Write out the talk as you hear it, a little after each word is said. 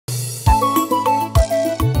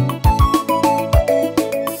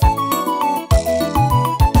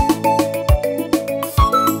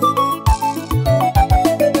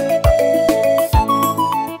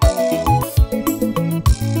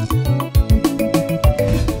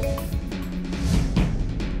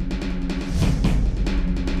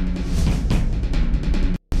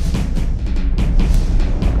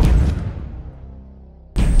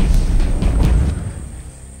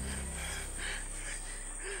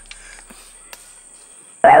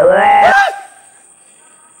My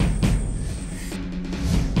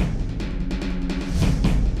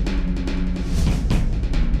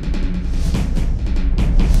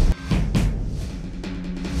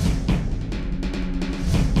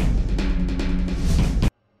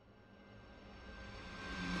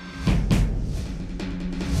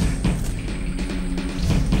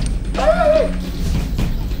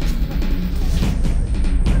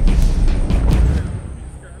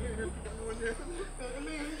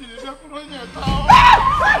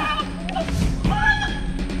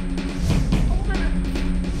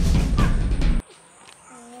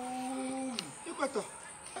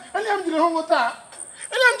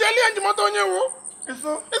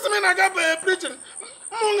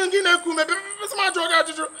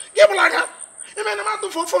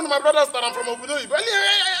brothers that I'm from Obudo Igbo.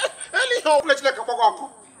 Eli home place like a pogoko.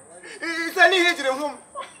 It's any here to the home.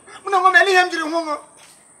 No one any him to the home.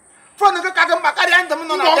 Phone the Kakam Bakari and the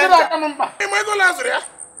Mono. Imego Lazarus.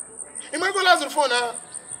 Imego Lazarus phone.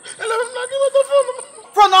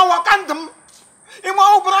 Phone our candom.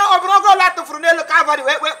 Imo Obrogo Lato Frunello Cavalry.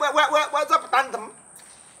 What's up, Tandem?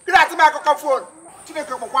 That's back phone. To the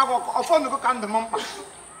Kapago or phone the Candom.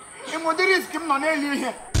 Imo there is Kim on Eli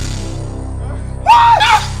here.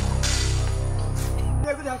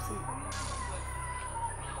 Good afternoon.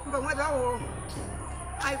 But what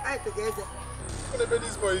I together. What about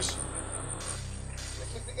this boy?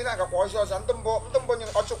 I got washes and them bonny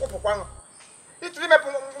or chocolate. It's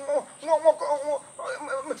remember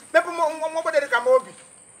Camobi.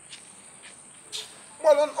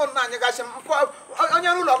 Well, on Nanagasam, on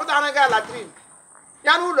your love, Danaga Latrin.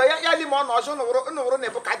 Yanula, Yalimon, or no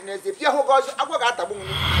never cadness. If you goes, I will get a boom.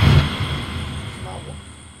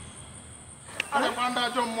 I found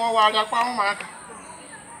out more while I found my.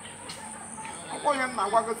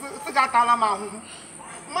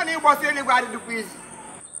 Money was anybody to please.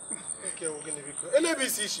 Okay, we're going to be good.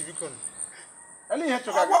 LBC, she become.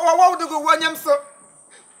 What would go one yam so?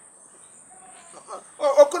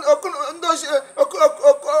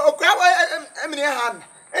 Emily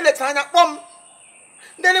Electrina bomb.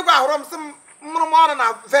 Then you got from some more than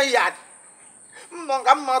a vineyard. I'm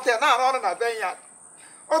not a vineyard.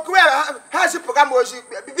 Okay, has a program was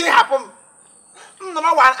be happen.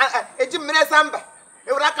 No one, a Jim Samba.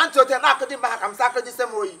 If I can't tell you, I could back and sacred the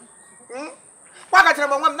same way. What I tell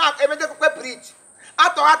them now, every day preach.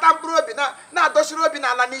 After I am probing, now does Robin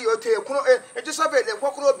Alani or take a disobey the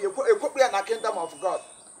Quackrobi, a copy and a kingdom of God.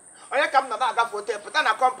 I come to Naga for tape, but then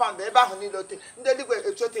I compound the Bahonilote, the legal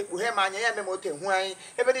exotic who have my Yamote, why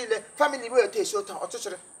every family will take short or two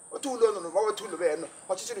loan or two loan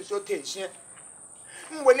or two short.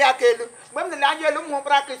 When you are when the land you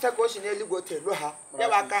practice a question, you go to Luha,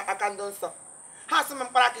 I can't do so. Has some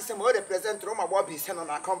practice and will represent Roma Bobby sent on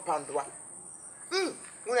a compound one.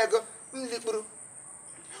 When I go, Libru.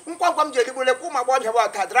 Unquam Jelly Kuma Bobby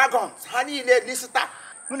about dragons, honey, listen.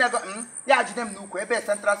 When I go, Yaj them no Quebec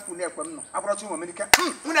Central School near Pum, I brought you America.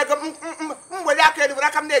 When I go, when I can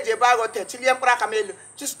Rakam Neja Bago, Chilean Bracamel,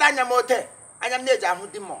 just stand a motel. I am Neja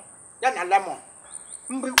Hudimo, Yana Lemon.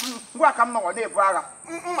 Welcome no day, Braga.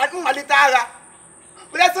 Malitara.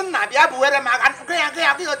 Blessing Nabia, where am I? I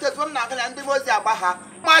one knock and the was Abaha.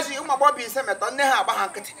 Marcy, my Bobby Semet on Neha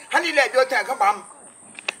Bahanket. Honey, let your tank a bomb.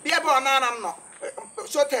 The Abonanam no.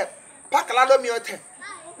 Sote, Pacalado Miote.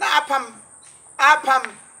 Napam, Apam,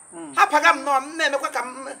 Apagam no, never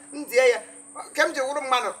come, dear. Come to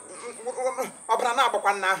woman of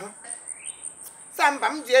Ranabana. Sam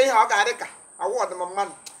Bam J. Hogarica. I want them of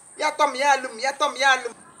money. Yatom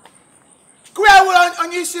Yalum. Queer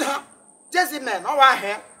on you see her. Jesse man, all I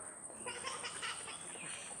have.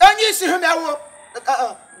 And you see him,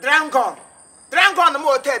 Drangon. Drangon the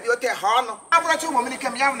motel, you take Horn. I brought you when you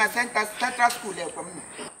came down at Central School there from me.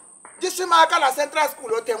 Just see my color Central School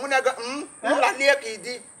hotel when I got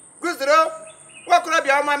Laki. Guzro, what could I be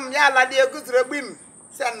on my Yala dear Guzro Bim?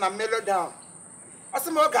 Send a mellow down. I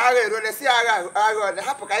some more carrier when I see I got the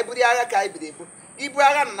Hapakai Budia.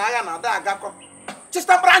 Ibuaran Nayana, Dagako. Just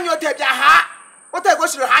a brand new tape, ha! What I go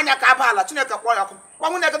to Hanya Kapala, Tunaka Poyako.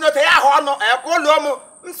 One when I go to Yahono, I call Lomo.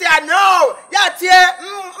 Say, I know, Yatia,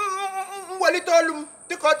 Walitorum,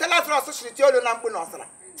 to call Telas Society Lampunosra.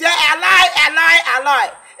 Say, ally,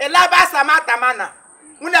 Elabasa Matamana.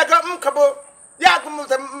 When I got Mkabo, Yakum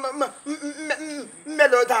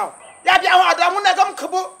mellow down. Yabia, when I got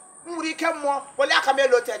Mkabo, Murika more,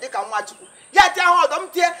 Walakamelo, they can watch you. Yet I hold them,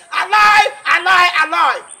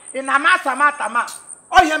 alive. In a massa matama.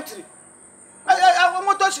 Oh, empty. I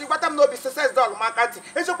want to see what I'm not success done, Macati.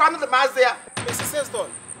 It's a part of the mass there. It's success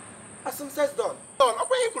done. As some says done. Done.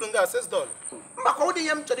 What you couldn't get says done.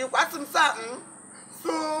 Macodium to the Watson Satin.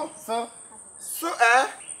 So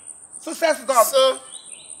sex doll.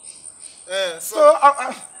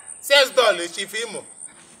 Sex doll, Chief Imo.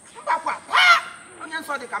 Onye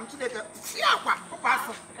nsọ dị ka m Chineke si akwa ụkwa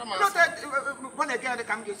born again dị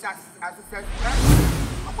ka m ga-esi asịsị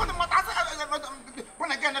ọkwụdị mmata asị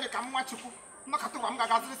born again dị ka m nwa Chukwu nnọkọta ụwa m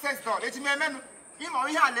ga-agaziri sex doll eji m emenụ ịma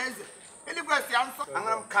ihe ala eze eluigwe si ya nsọ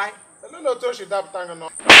aṅara m kai Elu na otu o si dapụta gị nọ.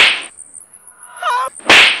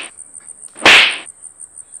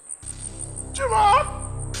 Chima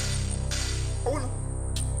owunu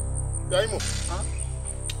Bịa Imo.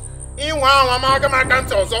 Inwe ahụ amaghị m aka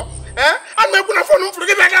ntị ọzọ. A na-ekwu na fon m fụrụ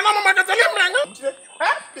gị bịa ga na m maka tele mere anya.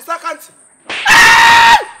 Pisa kanti.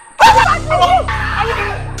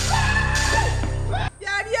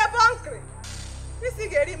 Ya rie bankri. Isi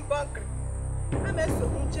ga-eri m bankri. Ama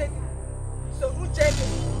nsogbu uche gị. Nsogbu uche gị.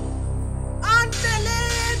 Antele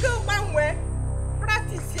ego gbanwee.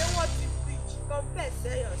 Practice what you preach. Confess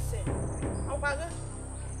yourself. Ọgbago.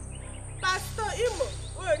 Pastor Imo,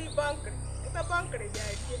 o ri bankri. Ebe bankri ya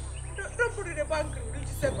rie. Don't the bank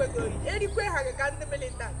reach Sequoia. Anyway, I can't the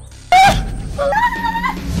militant.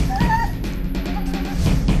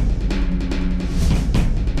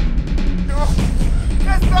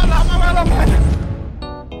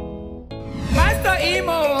 Pastor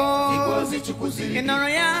Imo,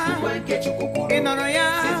 Inoroya,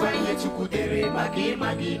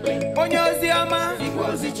 Onyozioma,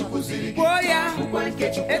 Boya,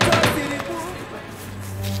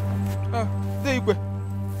 Igwe.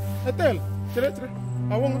 Etel, chere.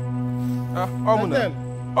 Awongo. Omu.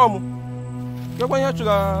 Omu. Kwanya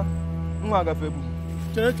chura nwa agafe bu.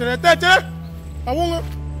 Chere. Awongo.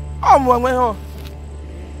 Omu enwe ho.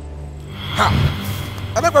 Ha.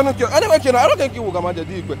 Adekwa no I don't think you will come dey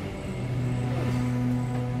Igwe.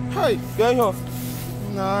 Hey, Ga ho.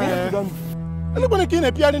 Na Adekwa no ki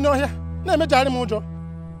na piari no hia. Na emejari m ụjọ.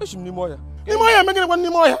 Eshim ni moya. Ni moya megere kwa ni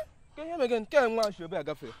moya. Ke ya megen ke nwa ashobe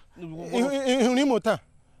agafe. Ihu ni mota.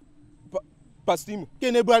 Pastor Imo.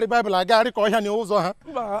 Ke na-ebugharị Baịbụl agagharị ka ọhịa n'ụzọ ha.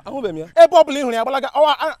 Mba, ahụbeghị m ya. Ebe ọbụla ị hụrụ ya gbalaga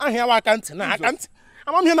ahịa wa aka ntị na aka ntị.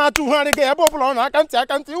 Ama m ihe na-atụ uhegharị gị ebe ọbụla ọ na aka ntị.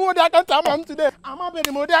 Ihu ụdị aka ntị ama m today.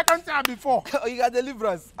 Amabeghị m ụdị aka ntị a before. You got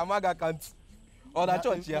deliverance. Amaga account. Or that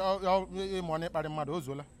church ya. Ịmụ na ịkparị mmadụ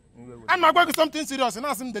ozuola. I'm not going to something serious.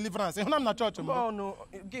 Na-asị m deliverance. Ịhụ na m na chọọchị m. No,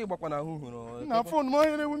 gị gbakwa na ahụ hụrụ. Na fon m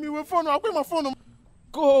onye na-ewu m iwe fon akwụ ma fon m.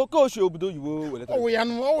 Coach obodo oyibo wele taa. Owu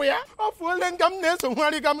ya. Ọ fụ ole nga m na-eso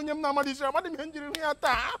hụgharị ga m nye m na amadị isi amadị m ihe njiri hụ ya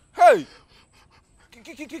taa. Hey!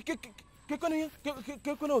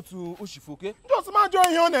 Kekwana otu oshifo ke? Ndị ọsọ m ajọ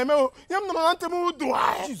ihe ọ na-eme o. Ihe m nọrọ na ntị m udu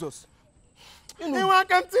anyị. Jesus. Ịnwe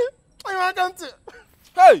aka ntị.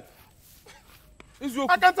 Hey!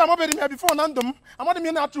 Eziokwu. Aka ntị amabeghị m ya bifo na ndụ m. Amadị m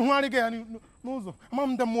ihe na-achụ hụgharị ga ya n'ụzọ. Ama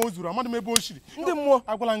m ndị mmụọ zuru, amadị m ebe o shiri. Ndị mmụọ.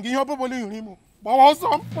 Agwala m gị ihe ọbụbụla ị hụrụ ime. Gbawa ọsọ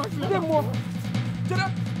m. Ndị mmụọ. Chere.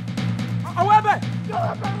 Awebe.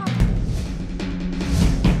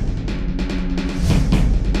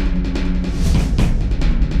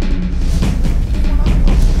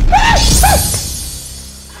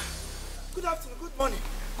 Good afternoon, good morning,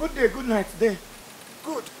 good day, good night, day.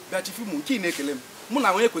 Good. Bịa Chief Imo nke ị na-ekele m. Mụ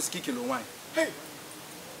na onye kwesịrị ikele nwaanyị. Hey.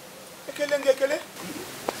 Ekele.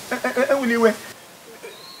 Ewuli iwe.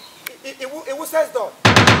 Iwu sex doll.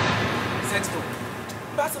 Sex doll.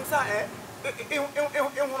 Basim sa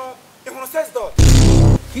ihụrụ sex doll.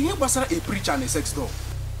 Ihe gbasara a preacher na sex doll.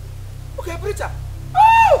 Okay, preacher.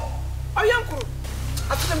 Oh! Ayam kwuru.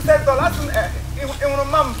 Asị m sex doll, asị m ihụrụ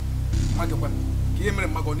mam. Magakwa. Ka ihe mere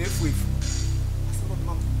mmago na-efu efu.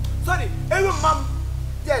 Sorry, eru mam.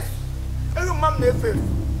 Yes. Eru mam na-efu efu.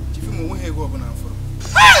 Chief Imo nweghị ego ọbụla mfọrọ.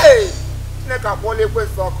 Hey! Chineke akpọọla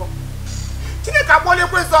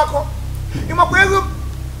ekwensụ ọkụ. Ịmakwa ego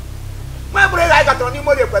ma bụrụ ego anyị gatọrọ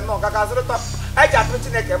n'ime ụlọ ekwe nnọọ gaga zụrụ tọp anyị ji atụrụ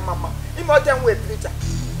Chineke mma ime ọcha nwee pricha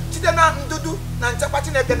site na ndudu na nchekwa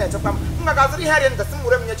Chineke na-echekwa m gaga zụrụ ihe dị ndụ sị m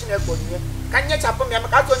were m nye Chineke onyinye ka nyechapụ m ya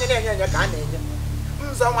maka atụ onye na-enye ka a na-enye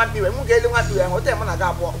nzọ nwa mbiwe m ga-ele nwa mbiwe ahụ ote m na ga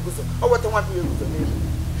abụọ guzo o weta nwa mbiwe guzo n'elu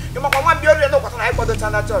ịmakwa nwa mbiwe orire n'ụkwata na anyị kwadocha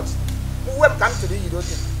na chọọchị uwe m ka m chọrọ iyiri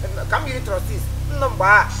oche ka m yiri trọsis nnụ mgbe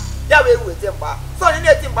a ya wee weta mgbe a so onye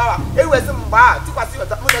na-eti mgbe awa ewezi mgbe a tụkwasị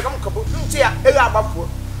weta m na-ega m kọbụ nchi ya ego agbafuo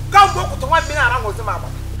ka mgbe okwụtụ nwa mmiri ara nwozi m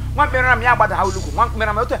agbata nwa mmiri ara m ya agbada ha olugwu nwa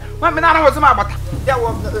mmiri otu nwa mmiri ara nwozi m agbata ya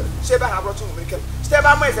wụ chi ebe ha abụrụ chi nwere ike site ebe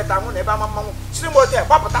ama ezeta nwụ na ebe ama mmanwụ chiri m otu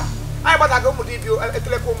gbapụta anyị gbadaga ụmụ dibio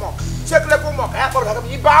ekelekwa ụmụọka chi ekelekwa ụmụọka ya kpọrọ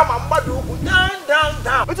m ibe ama mgbada ugwu dan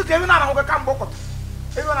otu ka ebe na-arahụgo ka mgbe ụkwụtụ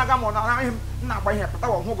ebe ọ na-aga ma ọ na-araghị m na-agba ihe pụta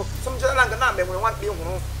wa ọhụgo so m jere na nga na mgbe nwere nwa mkpi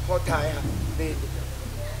hụrụ ụta anyị ha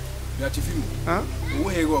Bịa Chief Imo. O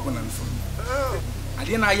nweghị ego ọbụla mfọrọ.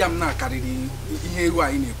 adị na aya m na-akarịrị ihe eru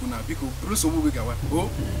anyị na-ekwu na biko buru nsogbu gị gawa o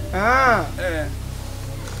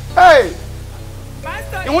Hey!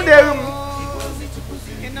 Pastor Iwu Imo. na-eru m.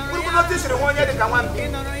 Ị nụrụ Uru ya? n'otu isiri nwa onye dị ka nwa m. Ị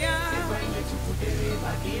nụrụ ya?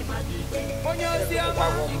 Onye ozi ọma.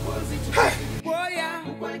 Kwuo ya.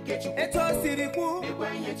 Etu o siri kwu.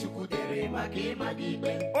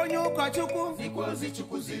 Onye ụkọchukwu.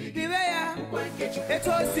 Diwe ya. Etu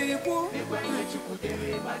o siri kwu.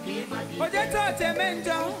 Oje chọọchị eme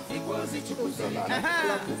njọ. Aha.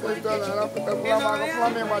 Ị nụrụ ya?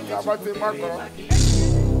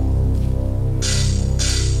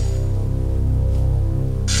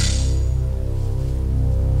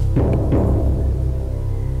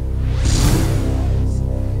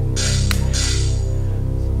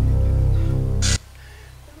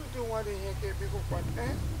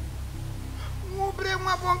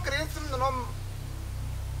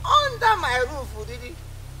 Under my roof, did he?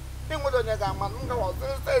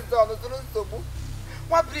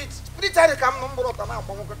 What preacher come number of an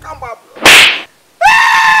album? Come up.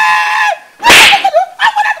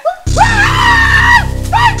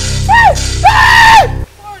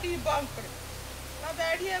 Bunker. Now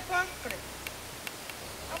there here bunker.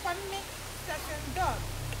 Upon me, second dog.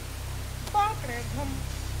 Bunker home.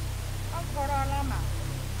 Lama.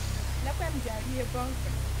 Let them carry a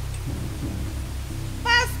bunker.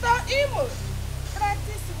 Pastor Imo,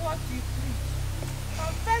 practice what you preach.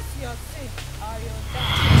 Confess your sin or you'll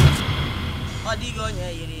die. Odigo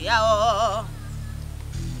yeri ya o.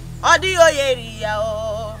 Odigo yeri ya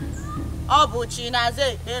o. Obuchi na ze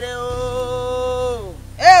ekpere o.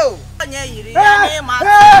 Onye yiri ya ni ma.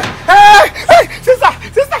 Sister!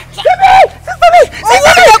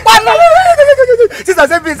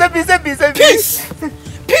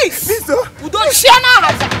 Peace. We don't share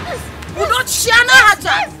na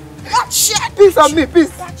haja. Not share. Peace on me,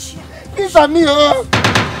 peace. Peace on me, oh.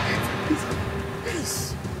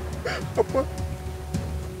 Peace. Papa.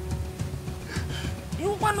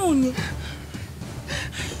 You want only.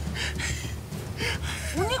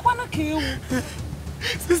 Only wanna kill.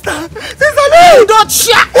 Sister, You don't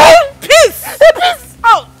share. Peace.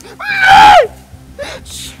 Out.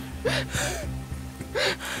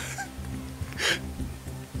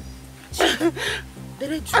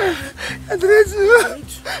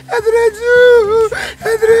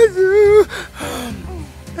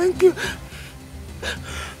 Thank you.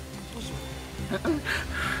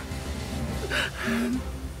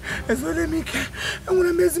 Let me I want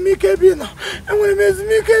to miss me cabin. I want to miss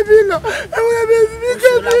me cabin. I want to miss me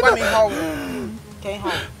cabin. Okay,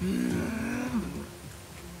 home.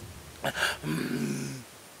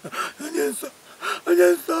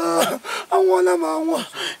 I want to know.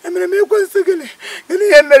 I'm going to make one second.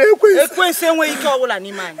 Ekwensu enwe ike ọwụla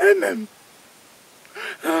n'ime anyị. Amen.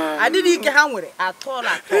 Adịghị ike ha nwere at all.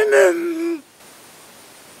 Amen.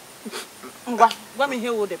 Ngwa, gwa m ihe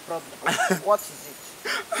wo the problem. What is it?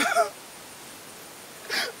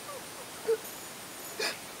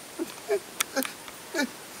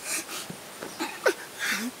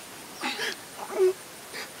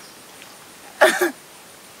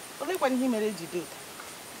 Only when he married you do.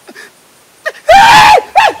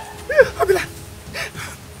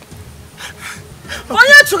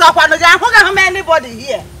 Onye chugakwana ga ahụ ga hụ anybody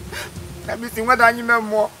here. Let me see whether I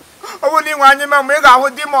more. I will need one member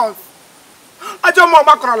with demons. I don't know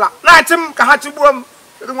Macrola. Let him Kahachibuam.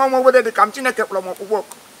 The one over the Kamchina Keplom of work.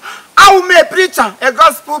 I will be a preacher, a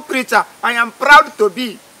gospel preacher. I am proud to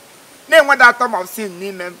be. Name what that time of sin,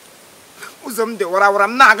 name them. Uzum de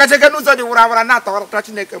Waram Naga, Jaganuza de Waranata or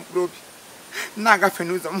Trachinek and Probe. Naga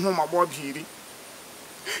Fenuzum, whom I bought here.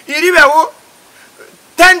 He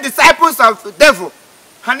 10 disciples of Therefor.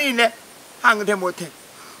 Hanine, hang them with him.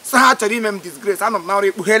 So hard to remember disgrace. I'm not now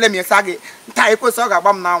Buhelem Yasagi, Taiko Saga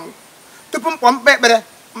Bam now. To pump on Pepper,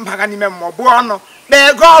 Paganimem, Buono,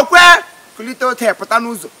 there go where Kulito Te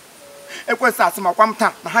Potanuzo. It was some one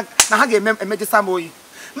time. Nahagi mem a medisamoi.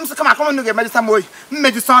 Mr. Come to get medisamoi,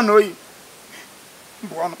 medisanoi.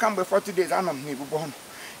 Buon come with 40 days. I'm not born.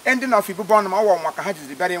 Ending of people born, my one, I had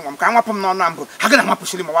to bury one. Come up on no number. How can I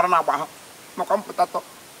push him or an hour? My potato.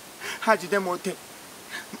 Had you demote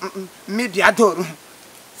media door.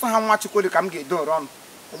 So how much you could come get door on?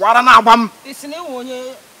 What an album! It's new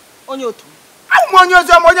on your two. I'm on your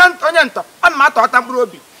Oniento. I'm my thought I'm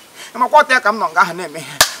Ruby. And my water come on, I name me.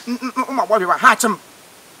 My body was hatching.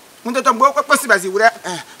 When the work was possible as you were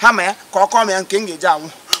Hammer, call me and King Jam.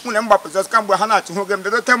 When I'm just come with Hannah to him,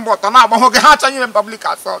 the temple, and I'm going to hatch you in public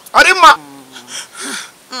assault. I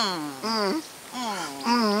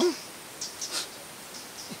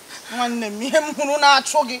One name, him who not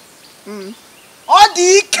chogi.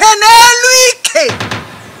 Odi kenelu ike.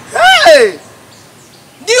 Hey!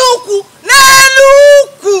 Di uku nelu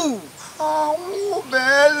uku. Awu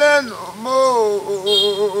bele no mo.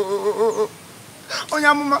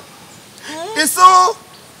 Onyamuma. Iso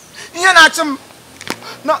ihe na-achị m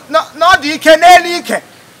na ọ dị ike n'elu ike.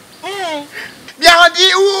 Bịa dị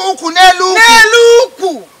ukwu n'elu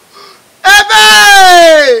ukwu. Ebe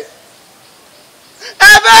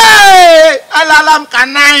alala m ka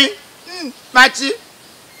nai machi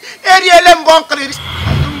eriele mbọnkịrị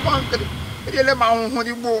eriele m ahụhụ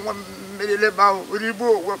rigbo onwe m eriele m ahụhụ rigbo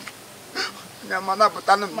onwe m ya ma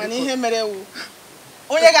napụta m mana ihe mere wu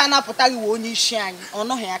onye ga-anapụta gị wụ onye isi anyị ọ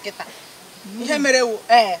nọghị ya kịta ihe mere wu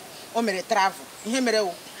o mere travel ihe mere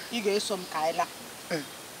wu ị ga-eso m ka anyị laa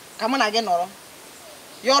ka mụ na gị nọrọ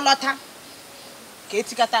ya ọlọta ka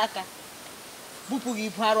etikata aka bupụ gị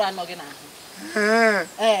ibu arụ anọ gị n'ahụ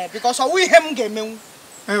because ọwụ ihe m ga-emenwu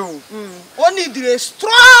o nidiri a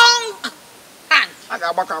strong hand a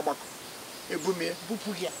ga-agbakọ ebumie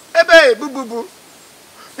bupụ gị ya ebe ebububu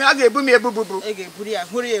a ga-ebumi ebububu ị ga-eburu ya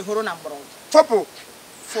hụrụ ya ehụrụ na mgbọrọgwụ fọpụ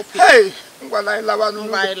hey ngwala ịlawa n'ugwu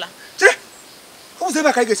ngwa ịla che ọ ụzọ ebe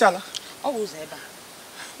a ka ị ga-esi ala ọ bụ ụzọ ebe a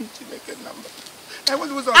Chineke nna m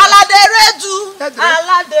enweghị ụzọ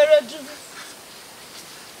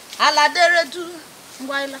ala deredu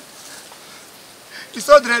ngwa ịla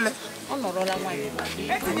isodrele ọ nọrọla nwanyị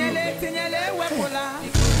etinyela ewepụla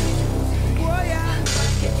kwuo ya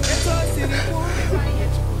etu o siri kwu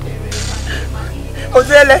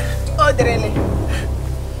ozele o derele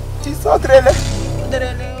isodrele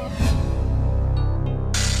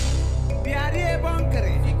bịarie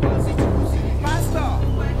bọnkịrị pastọ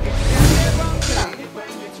bịarie bọnkịrị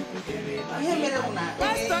ihe mere bụ na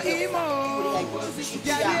pastọ Imo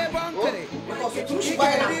bịarie bọnkịrị ị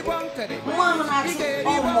ga-eri bọnkịrị nwa ahụ na-achị ị ga-eri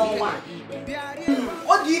ọmụ nwa bọnkịrị bịarie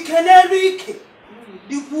ọ dị ike n'elu ike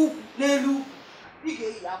dịkwa ukwu n'elu ị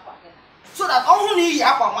ga-eyi akwa gị so that ọ hụ na iyi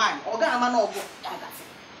akwa nwaanyị ọ gaghị ama na ọgụ ya gafe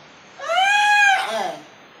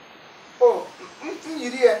o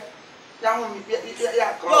nyiri ya hụ m ya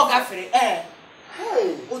ọ gafere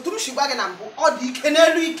otu m si gwa gị na mbụ ọ dị ike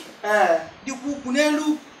n'elu ike dịkwa ukwu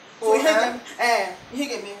n'elu so ihe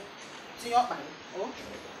ga-eme tinye ọkpa gị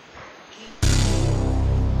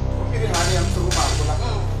mmiri na anya m tụrụ m agwụla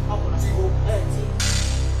ọ bụla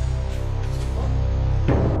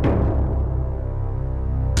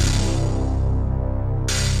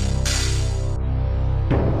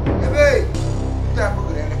ebe ntu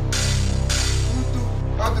abụgịrịrị ntu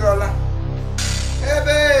ọ dụrọla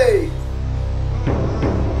ebe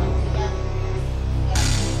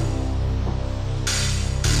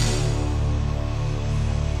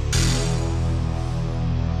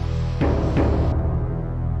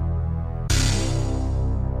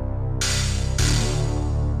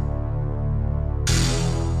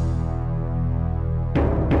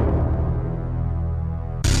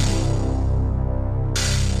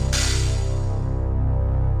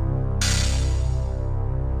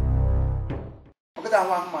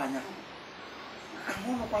nwa mmanya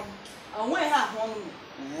onweghị ahụ ọnụ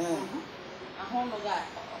ahụ ọnụ gị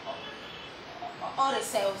ọrịa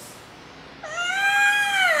sels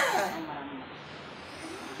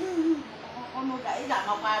ọnụ ga ị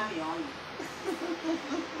ga-amakwa amị ọnụ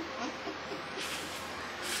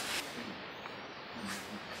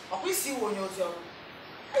ọkwa isi iwe onye ozi ọrụ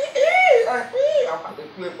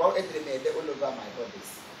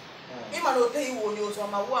ịma na o teghị iwe onye ozi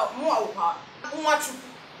ọma mụwa ụkwa nwa Chukwu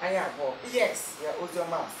anyị abụọ yes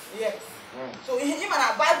oziọma yes so ịma na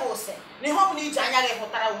Baịbụl sị na ihe ọ bụla iji anya gị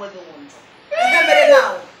hụtara onwe gị nwụ njọ ihe mere na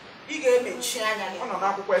ị ga-emechi anya gị ọ nọ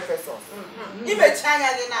n'akwụkwọ Efesọs imechi anya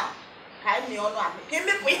gị na ka anyị mịa ọnụ amị ka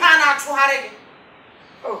emepụ ihe a na-achụgharị gị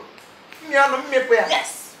mmị ọnụ mmepụ ya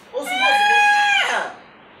yes ozugbo ozugbo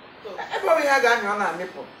ebe ọ bụ ihe a ga-amị ọ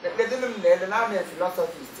na-amịpụ ledịnụ m lele na amị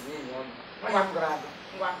filọsọfist n'enyi ọnụ nwa m gara aga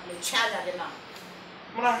ngwa mechie anya gị na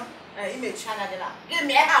mara imechi anya gị na gị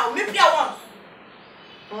mịa ha o mepịa once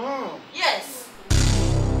yes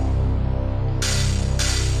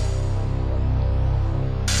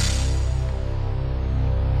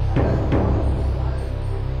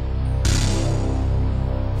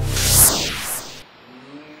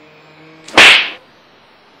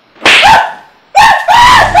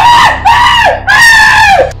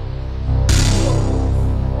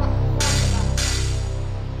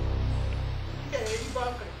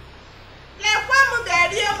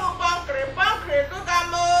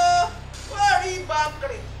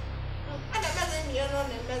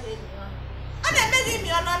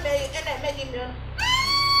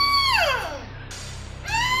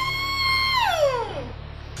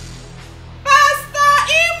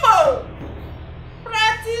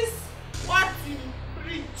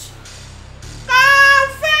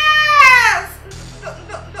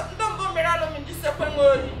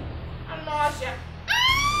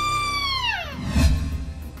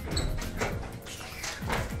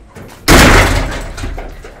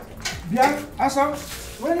Asa,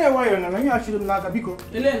 when I were young, you actually like a bico.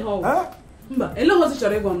 Mba, ele hozi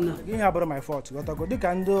chọrọ ịgwa m na. Ihe abụrụ my fault. Gotago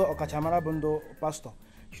dịka ndị ọkachamara bụ ndị pastor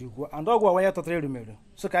chukwu and ọgwụ ọwa ya tọtara erumere.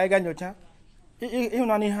 So ka anyị ga nyocha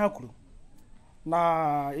ịhụnanya ihe ha kwuru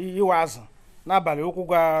na iwe azụ n'abalị okwu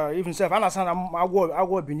gwa even self ana-asa na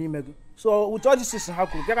agwọ obi n'ime gị. So with all this ha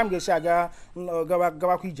kwuru ka m ga-esi aga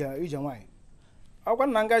gawakwa ije nwaanyị. Ọgwa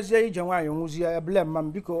na ngazie ije nwaanyị onwuzi ya blame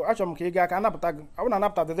mam biko achọrọ m ka ị gaa ka anapụta gị. Ọ bụ na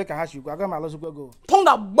anapụta dị ka ha chukwu aga m alụzikwa go.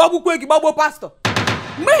 Tonga gbagbukwe gị gbagbo pastor.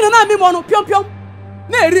 Mgbe ị na-amị m ọnụ pịọm pịọm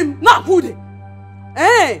na-eri m na-akwụ ude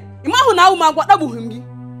ime ahụ na ahụ m agwa kpagbughị m gị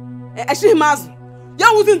echighị m azụ ya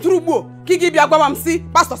wụzi ntụrụ ugbo ka ị gị bịa gwawa m si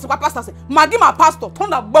pastọ sịkwa pastọ sị ma gị ma pastọ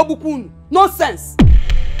tọnda gbagbukwu unu nonsense.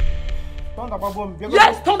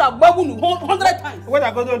 Yes, tọnda gbagbu unu 100 times.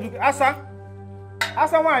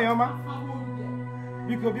 Asa nwaanyị ọma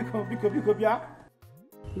biko bịa.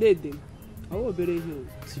 Dede ọ obere ihe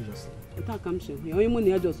nta ka m shehe onye mụ na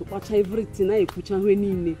ya jọsụ kpacha everything na-ekwucha ihe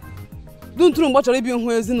niile du ntụrụ mgbe ọ chọrọ ibi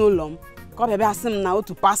hụ ezinụlọ m ka ọ bịa bịa sị m na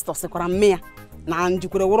otu pastọ sịkwara mme ya na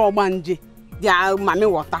njikwere were ọgba nje dị mami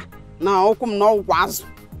wọta na ụkwụ m na ọgwụ azụ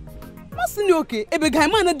masị na oke ebe ga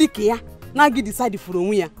mana dị ka ya na-agị decide furu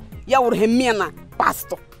onwe ya ya wụrụ he mme ya na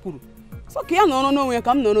pastọ kwuru so ka ya nọrọ n'onwe ya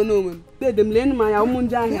ka m nọrọ n'onwe m dede m lee m anya ụmụ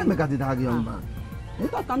nje ahịa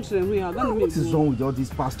nta ka m chere hụ ya agaghị m what is wrong with all these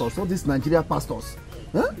pastors, all these Nigerian pastors?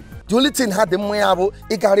 Huh? The only thing had the money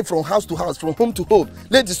it carry from house to house, from home to home.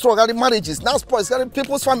 Let destroy carry marriages, now spoils carry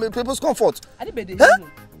people's family, people's comfort.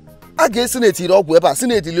 I guess Senate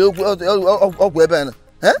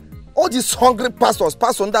all these hungry pastors,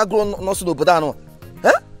 that grown no so bodano.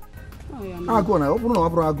 I go now, open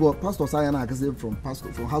up go pastors I can from house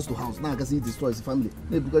to house. Now I can see destroys the family.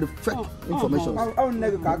 Maybe got fake information. I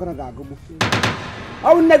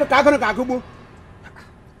will never go.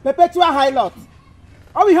 Perpetual high lot.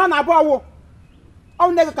 Oh, we have a bow. Oh,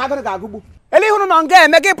 never go. Elihun on game,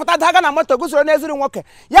 make put a na moto goes on as you walk.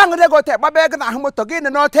 Young Rego, my bag and a motor gain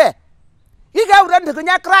and not here. He got run to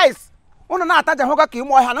Kenya Christ. One not at the Hogaki,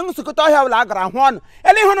 more Hanung to go to Lagra one.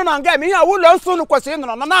 Elihun on game, here will also question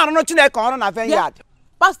on no chile corner of a yard.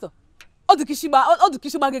 Pastor, oh, the Kishiba,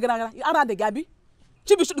 Ara de Gabi.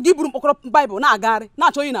 Chibi should give room Bible, not Gary,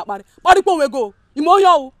 not showing up, but the poor go. You know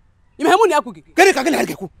yo. You have money cookie. Get it again.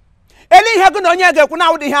 Eli hagun on yaga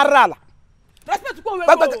now the harala. Respect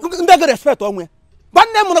but respect on me. But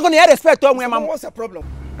them not going to respect on me. What's the problem?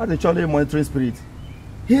 I the Charlie monitoring spirit.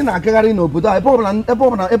 He na gari no but I bomb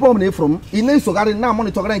from in Sogari now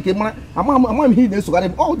monitoring came. I'm he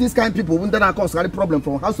Sogari. All these kind of people when they cause problem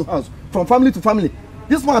from house to house, from family to family.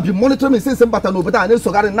 This man be monitoring me since but no but I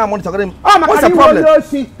Sogari now monitoring. Oh my what's the problem?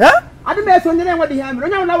 Huh? I didn't mention the name of the hammer.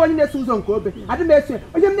 No one in the Susan Kobe. I didn't mention.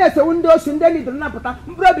 I didn't mention windows in the little Napata.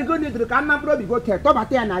 Probably go to the camera, probably go to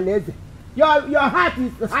Tomatana lazy. Your heart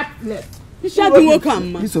is heartless. You shall do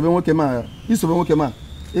come. He's over what came out. He's over what came out.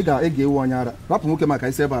 Ega ege wanyara. Rap muke maka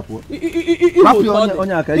ise bapo. Rap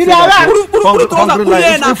onya ka ise bapo.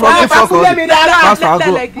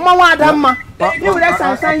 Mama damma. You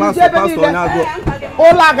will say you jebe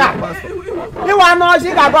Olaga. You want no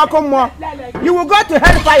she ga go come. You will go to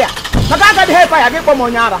hellfire. Maka ga hellfire ge ko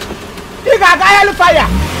monyara. You ga hellfire.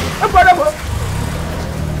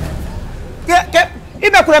 Ke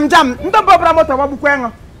ibe kurem jam. Ndo bobra moto wa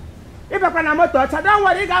bukwengo. Ibe kwa na moto cha dan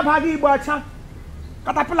wori ga bagi Igbo cha.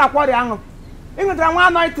 Katapila kwori ango. Ingutra nwa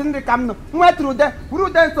anointing the camno. Nwa through there. Buru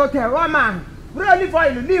den so there. Wa man. Buru leave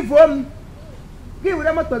oil, leave home. Give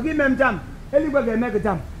them to give them jam. Eligo ga make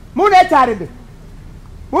jam. Mu na charide.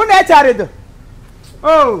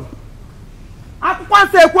 Oh. Akwụkwọ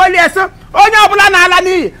nsọ ekwoli eso. Onye ọbụla na-ala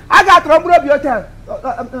n'iyi. A ga-atụrụ buru obi hotel.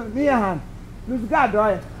 N'ihe ha. Lose God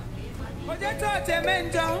oya. Oje to teme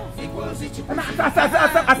njọ.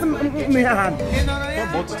 Asim n'ihe ha.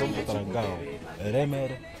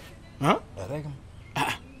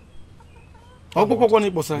 Ọgwụkwọ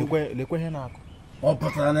n'ikposa lekwe ihe na-akụ. Ọ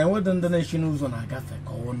pụtara na enweghị ndị na-echi n'ụzọ na-agafe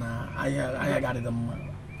ka ọ na ahịa garịdị mma.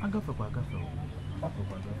 Agafekwa.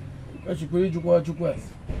 Echikwa ijikwa chukwu ese.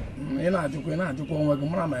 Ị na-ajụkwa onwe gị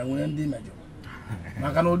mara ma enwere ndị mejọ.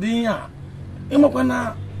 Maka na ụdị ihe a ịmakwa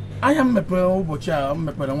na ahịa mmepere ụbọchị a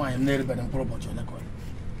mmepere nwaanyị m na-eribere mkpụrụ ụbọchị ole ka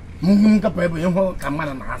m kapụ ebe ịhụ ka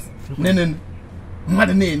mmadụ na-asị nene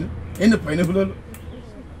mmadụ na-enu enupụ enehulolu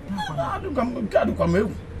adụkwa m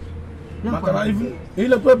egwu maka na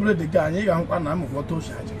ilekwa ebule dị ga anyị ga-ahụkwa na amụkwa ọtọ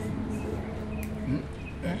osi aja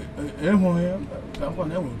ịhụ ya ga-ahụkwa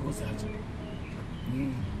na enwere ka o si aja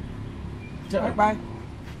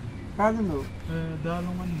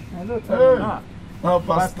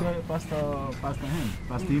Pastor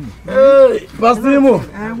Imo. Hey, Pastor Imo.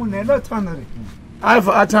 I've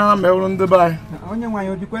a time on the buy. Onye nwa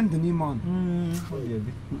ya obikwe ndụ n'ime ọnụ.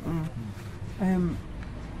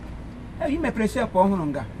 Ime pressure kwa ọhụrụ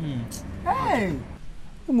nga.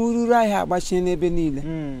 Ụmụ ururu ahịa agbachie n'ebe niile.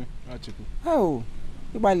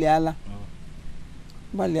 Ịgbalịala.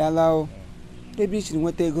 Ịgbalịala o. Ebe i chiri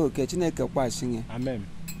nweta ego oke Chineke kwasị ya. Amen.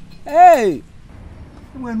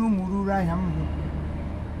 Enwere ụmụ ururu ahịa m hụ.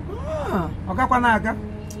 Ọ gakwa na-aga?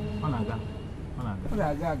 Ọ na-aga. Ọ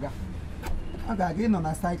ga-aga. Ọ ga-aga ịnọ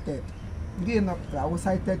na sited. Gị nọ na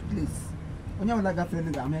sited place. Onye ọbụla gafere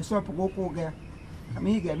ndị ga-ama shọpụ gị ụkwụ ụga ya. Kama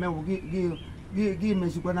ihe ga-eme bụ gị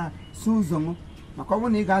mezikwa na sụ ụzọ m. Maka ọ bụrụ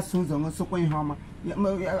na ị ga-asụ ụzọ m sụkwa ihe ọma.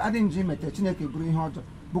 Adịghị nji imete Chineke bụrụ ihe ọjọọ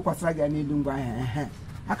bụkwasịra gị n'elu ngwa ahịa.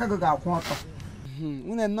 Aka gị ga-akwụ ọtọ.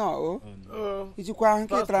 Nwunye nnọọ o. Ijikwa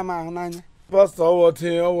nkịtara m ahụ n'anya. Pastor,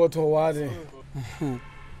 what wadi?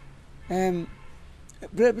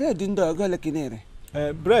 Bread ndị ọgọ ole ka ị na-ere?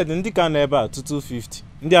 Bread ndị ka na-ebe a 250.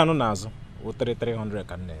 Ndị anụ n'azụ o 300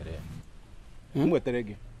 ka na-ere ya. M wetara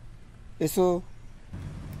gị. Eso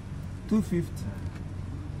 250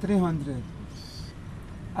 300.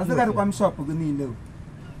 Azụgarịkwa m shop gị niile o.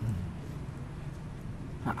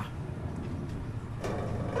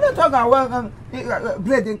 Ele to ga-awa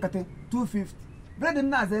bread nkata 250. Bread m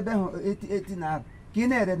na-azụ ebe ahụ 80 naira. Ka ị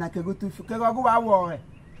na-ere na kego 250. Kego ọgụwa awọ ọrịa.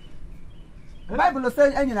 Bible sị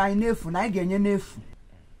enyere anyị n'efu na anyị ga-enye n'efu.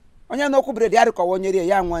 Onye n'okwu bread ya rịkọwa onyere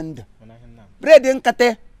ya nwa ndụ. Bread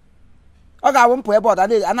nkata ọ ga-awụ mpụ ebe ọda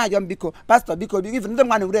anaghị m biko pastor biko even ndị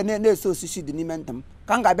mmadụ were na-ese osisi dị n'ime ntị m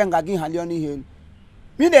ka m ga-abịa nga gị nhali ọnụ ihe elu.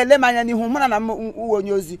 M na-ele m anya n'ihu mụ na uwe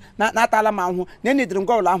onye ozi na-atala m ahụhụ na enidiri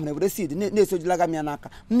ngwa ụlọ ahụ na-ewere seed na-esojulaga m ya n'aka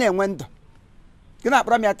m na-enwe ndụ gị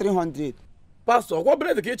na-akpọrọ m ya 300. Pastor, what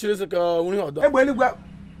bread ka ị chiri ka nwere ọdọ? Egbe eluigwe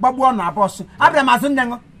gbagbuo na bọs abịa m azụ nne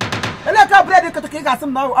ṅụ eleka bread nkịtị ka ị ga-asị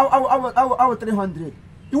m na awụ 300.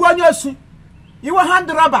 Iwe onye osi iwe hand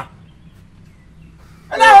rubber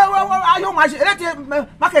ahịa ụmụazị eleti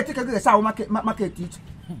market ka gị ga-esi awụ market iche.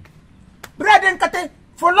 Bread nkịtị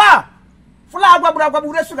fụla agwagburu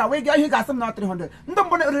ure suga wee gị ihe ga-asị m na 300. Ndị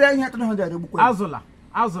mbụ rere ihe 300 egbukwe.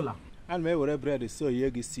 Azụla ana m ewere bread so ye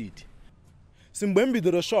gị seed. Si mgbe m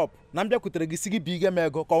bidoro shop na m bịakwutere gị si gị bi m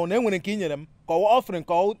ego ka ọ na enwere nke i nyere m ka ọ offering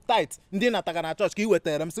ka ọ tight ndị nataga na church ka i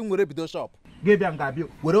wetara m si m were bido shop gị bịa m ga-abịa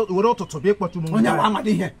were ụtụtụ bịa ịkpọtụ m onye nwa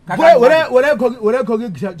amadi ihe were ego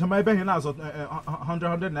gị jema ebe ihe na-azụ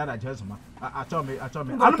 100 naira jezuma achọ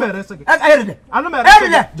m anụ mere sị gị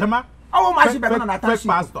jema ọwụ machi bịa nọ na tashi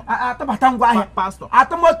atụbata ngwa ahịa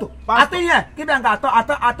atụ moto atụ ihe ka ịbịa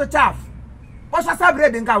ga-atụ chaf ọsasa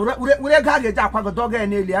bread nke were ego a ga-eji akwagodo oge ya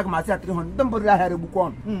n'elu ya ga masị ya 300. Ndị mbụ riri ahịa regbukwa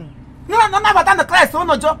ọnụ na nabata na Kraịst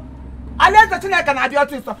ụnụ jọ alaeze Chineke na-abịa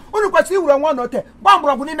ọsịsọ unu kwesịrị iwere nwa n'ote gba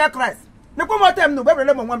mgbọrọgwụ n'ime Kraịst nekwe m ote m na ugbe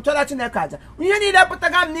berele m onwe m chọrọ Chineke aja ihe niile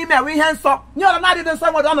pụtaga m n'ime ewe ihe nsọ nye ọla na-adịghị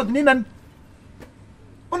nsọ nwere ọnọdụ n'ime m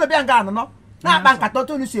unu bịa nga anụnọ na-akpa nkata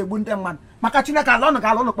otu unu si egbu ndị mmadụ maka Chineke ala ọnụ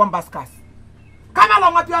ga-ala ụnụ kpọm baskas kama ala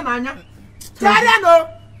ọnwa pịọ n'anya chegharịa no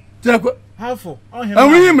Hafọ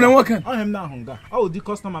ihe mere nwoke ọhịa m na-ahụ nga ọ ụdị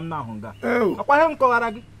kọstọma m na-ahụ nga akwaghị m kọghara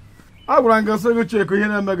gị a gwara nga sị gị cheko ihe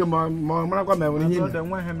na-eme gị ma marakwa ma enwere ihe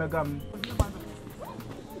nwe ihe mega m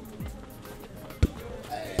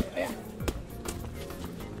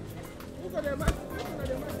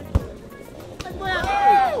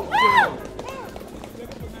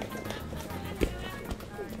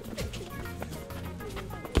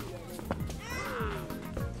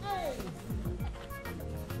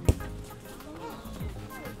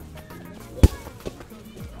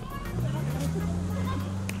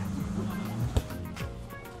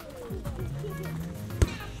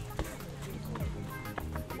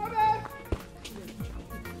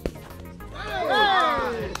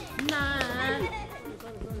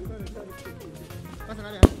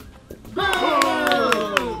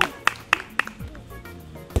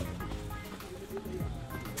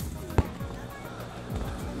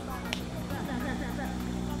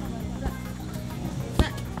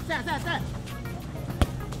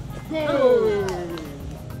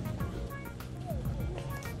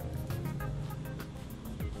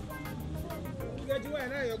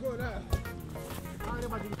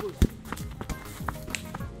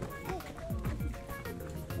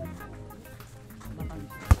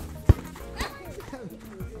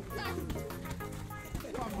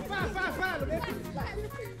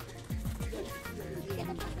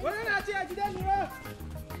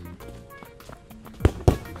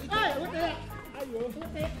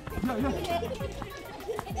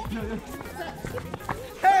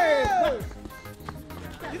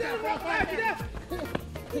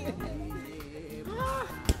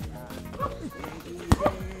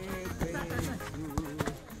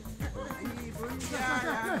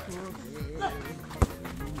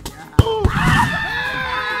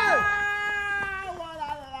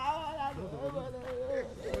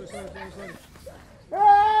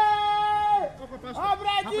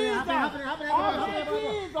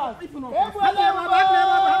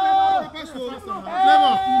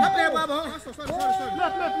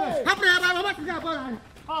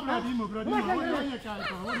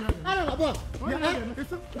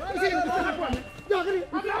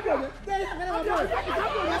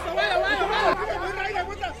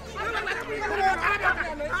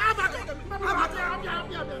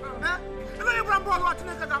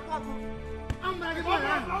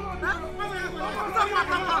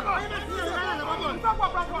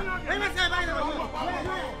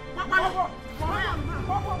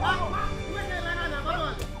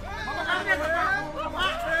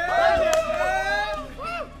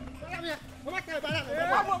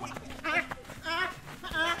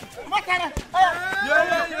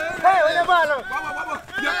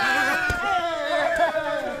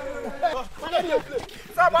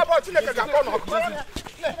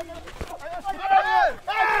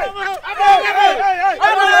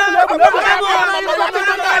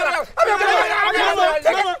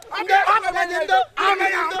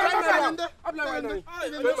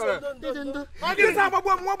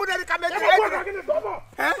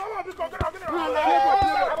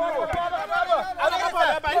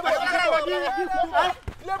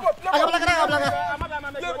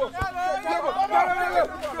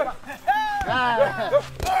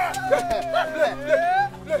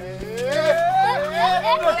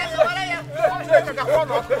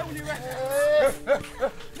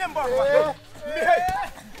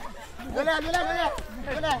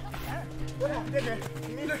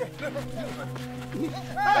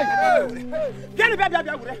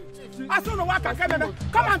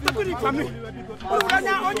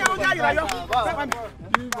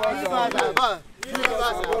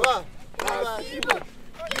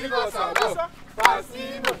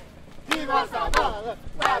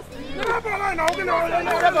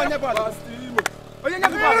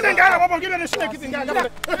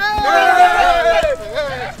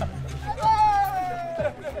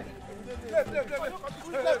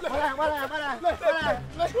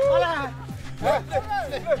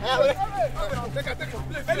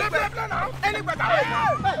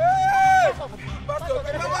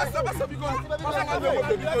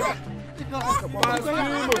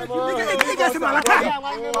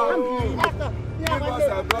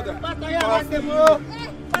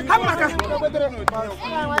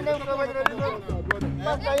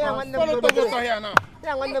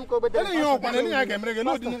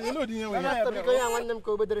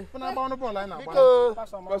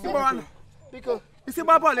Isi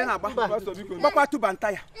gba bọọlụ na-agba gbakwa tuba nta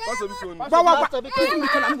ya gbawa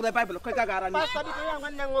biko na mgbe Bible ka gara ni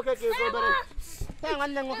nwanne nwoke ka ego obere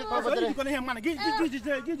nwanne nwoke ka obere biko na ihe mana gị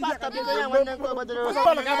nwanne nwoke obere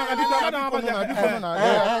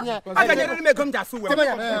aganyere m ego m ji asụ uwe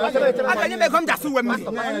aganyere m ego m ji asụ uwe mmiri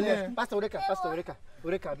pastor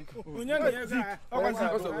Oreka biko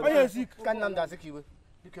onye zik ka nna m dazi ka iwe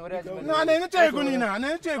na na-enyecha ego niile a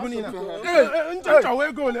na-enyecha ego niile nche chọwa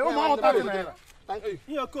ego ole ụmụ ahụ 30 naira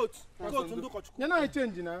ihe coat ndị ụkọchukwu nye na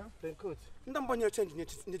chenji na ndị mbọ nye chenji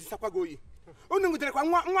na-etisakwa gị oyi unu nguderekwa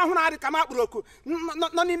nwa ọhụrụ adị ka m akpụrụ oku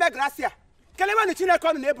nọ n'ime grasia kelebe na Chineke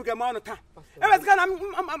ọnụ na-ebuga m ọnụ taa eweziga na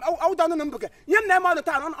ụda ọnụ na mbuga ihe m na-eme ọnụ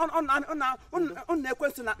taa unu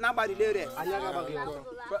na-ekwensu na agbalịla ere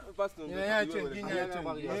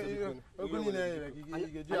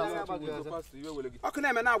ọkụ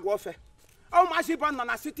na-eme na-agwa ofe ụmụazị ibe nọ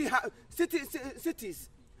na cities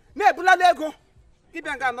na-ebulala ego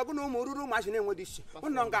ịbịa nga anọgụ na ụmụ ruru ụmụazị na-enwedị isi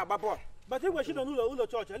ụnọ ga-agba bọọlụ ụlọ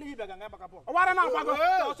chọọchị ele ibe ga gbaka bọọlụ ọwara na-agbago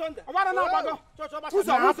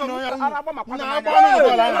ụzọ aragba makwa na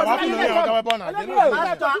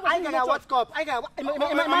anyị gara World Cup anyị gara World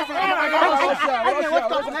Cup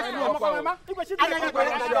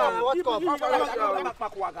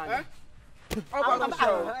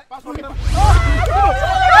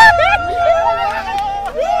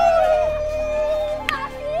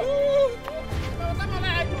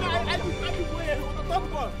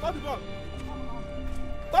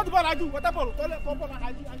Todo ball aju, water ball,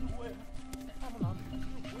 aju aju.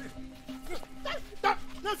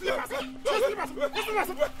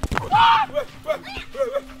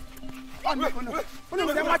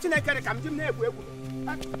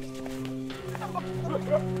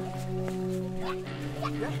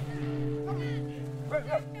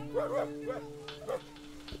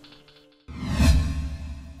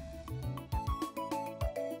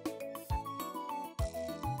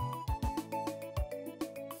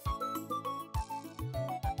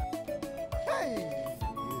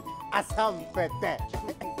 Asampete,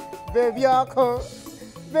 baby Oko,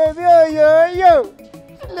 baby yo,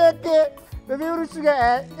 look it, baby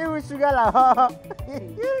Urusuga, Urusugala,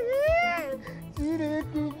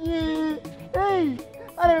 hey,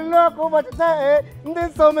 I don't know how much time.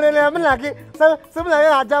 Then so many like some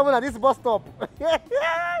like a this bus stop.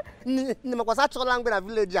 Nimakwasa cholang be na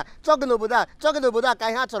village ya. Chogging oboda ka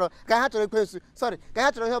ihe achoro ekwensu. Sorry, ka ihe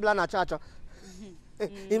achoro ihe obla na acho.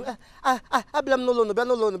 Abla m no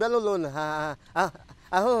loan.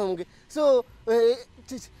 Ahụ so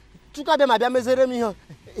Chuka be ma bia mezere m ihe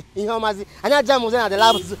omazi. Anya jam na the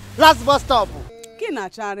last bus stop. Ki na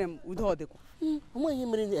achare m udo odekwa. Omo ihe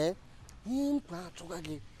mere mpa achụga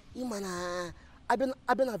gị ịma na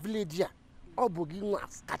abịa na village a ọ bụ gị nwa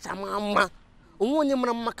kacha mma onwe onye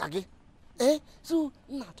mara mma ka gị so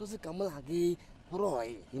nna achọzi ka mụ na gị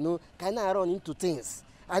bụrụ ka anyị na-arụ into things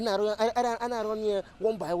anyị na-arụ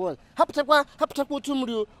one by one hapụchakwa otu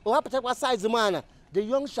mmiri o hapụchakwa size mana the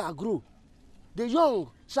young shall grow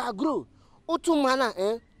otu mana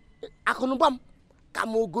akụnụba m ka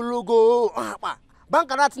m ogologo ọhakpa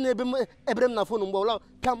bankarat na ebere m na phone mgbe ụlọ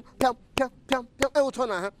pịam ụtọ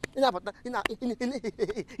na ha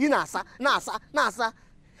ị na-asa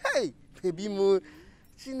hey bebi m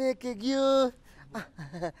Chineke gị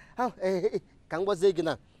ka m gwazie gị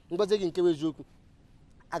nke eziokwu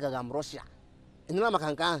agaghị m Russia ịnụla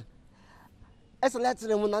maka nke ahụ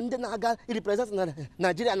eseletịrị m na ndị na-aga represent na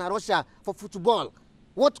Nigeria na Russia for football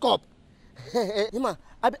World Cup ịma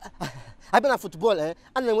abịa na football a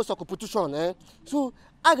na-enwe soccer competition so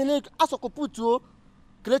a ga na-asọkọputuo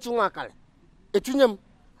Kelechi Nwakali etinye m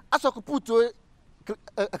asọkọputuo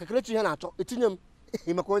Kelechi ihe na-achọ etinye m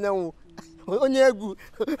maka onye egwu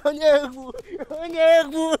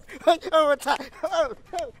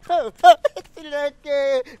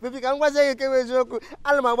bebi ka m gwazie gị nke eziokwu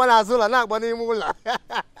ana m agba n'azụ ụlọ na-agba n'ime ụlọ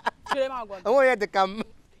onwe onye dị ka m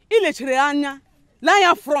ilechere anya lee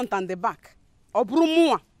anya front and the back ọ bụrụ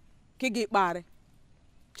mụnwa ka ị ga-ekpegharị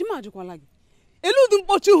Chima ajụkwala gị elu ụdị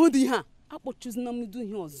mkpọchi ihu dị ihe a akpọchizina m ụdị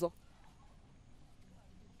ihe ọzọ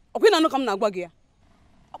ọkwa ị na-anụ ka m na-agwa gị ya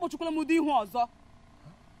akpọchikwala m ụdị ihu ọzọ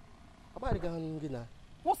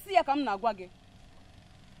kwụsị ya ka m na-agwa gị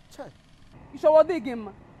ịchọwa dị gị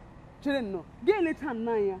mma chere nnọọ gị elecha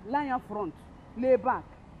nnanya lee anya front lee back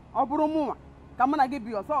ọ bụrụ mụnwa ka mụ na gị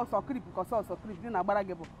bi ọsọ krip ka ọsọ krip dị na-agbara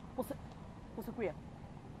gị bụ kwụsịkwa ya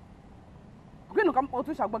gịnụ ka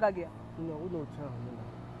otu si agbaga gị ya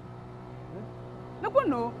lekwa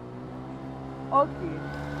no oke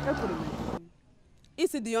ekwere m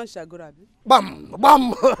isi dị yon shagoro abi gbam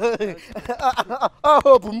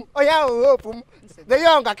hope m onye ahụ hope m the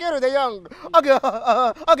young akiru the young ọ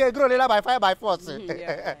ga-egoro lela by fire by force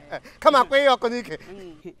kama kwe ihe ọkụ n'ike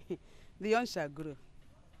the yon shagoro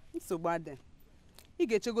nsogbu adị ị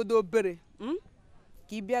ga-echegodo obere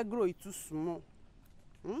ka ị bịa grow itu small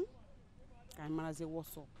ka anyị marazi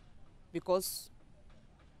what's up because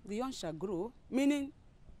the young shall grow meaning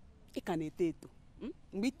ị ka na-eto eto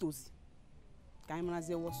mgbe ị tozi ka anyị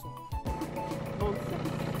marazi what's up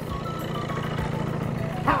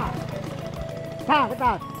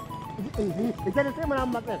ijesi mara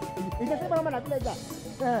mma na village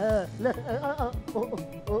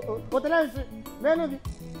otelensi n'elu gị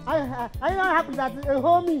anyị na-ahapụzati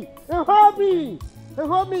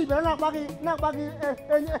ehomi bịara na-akpa gị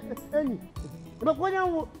enyi emekwa onye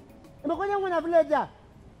nwe na village a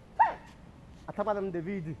atakwara m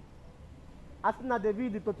David asị na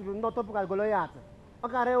David toturu ndị ọtọpụka Goliath ọ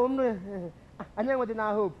kara ụmụ anyị enwedị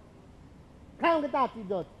na hope ka nkịta atụ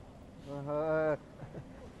idot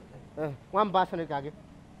nwamba asịrị ka gị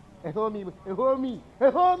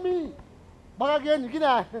ehomi gbaga gị enyi gị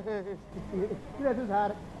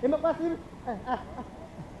na-etuzagharị emekwasị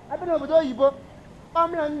abịa n'obodo oyibo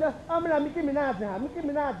ọmịra Miki Minaj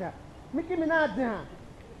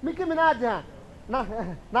ha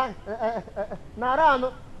na-arụ anụ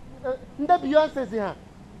ndị Beyonce si ha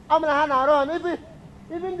ọmịra ha na-arụ ọnụ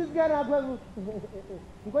even this guy na-agwa egwu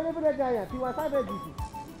nke onye bere gị anya Tiwa Savage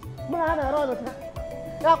mụ na ha na-arụ ọnụ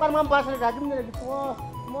ya akwara m mbọ asịrị ka gị m nyere gị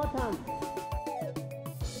small time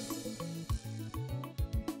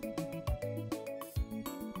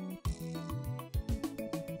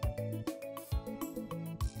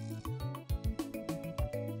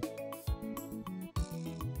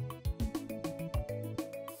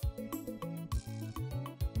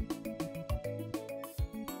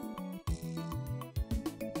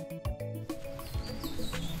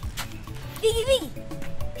Biggie.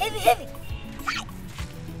 Heavy.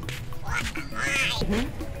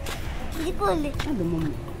 Kipole. Ada mama.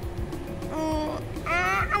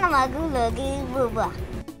 Ana m aga ụlọ gị ugbu a.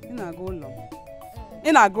 Ị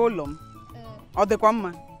na-aga ụlọ m? Ọ dịkwa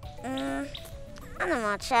mma? Ana m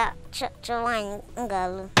achọ nwaanyị m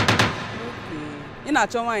ga-alụ. Ị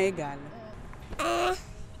na-achọ nwaanyị ị ga-alụ?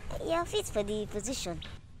 You're fit for the position.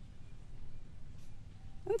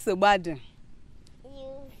 It's a bad.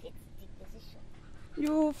 You fit the position.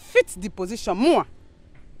 You fit the position more.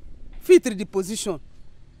 Fit the position.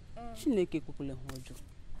 Chineke kokole hojo.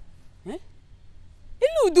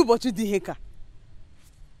 Ilu du bochu di heka.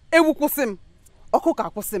 Ewu kwusim. Okuka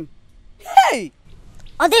kwusim. Hey!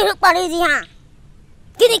 Ode ru pare di ha.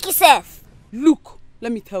 Gini ki sef. Look,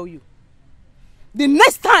 let me tell you. The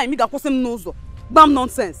next time you ga kwusim n'ụzọ. Bam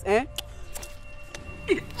nonsense,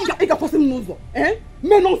 You ga kwusim n'ụzọ,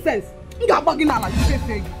 Me nonsense. You ga gbagi n'ala you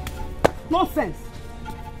fefe. Nonsense.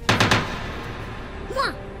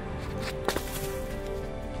 Ma.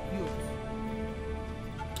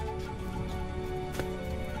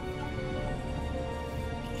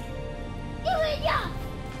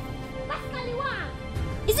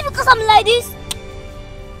 Is it because I'm like this?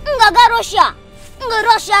 Nga Russia. Nga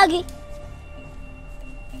Russia gi.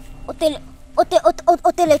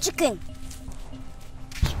 Hotel chicken.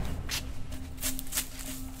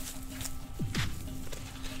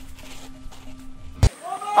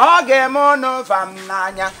 Oge mono fam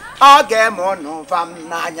nanya. Oge mono fam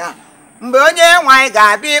nanya. Mgbe onye nwanyị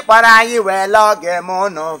ga-abịa ịkpọrọ anyị wele oge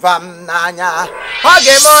mono fam nanya.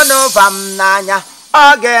 Oge mono fam nanya.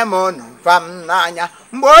 Oge mono fam nanya.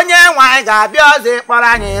 Mgbe onye nwanyị ga-abịa ọzọ ịkpọrọ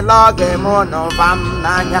anyị oge mono fam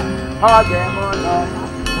nanya. Oge mono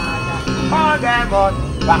fam nanya. Oge mono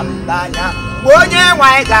fam nanya. Mgbe onye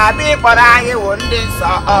nwanyị ga-abịa ịkpọrọ anyị wụ ndị nsọ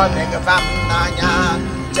oge fam nanya.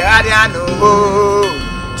 Chegharịanụ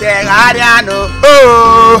Chegharịanụ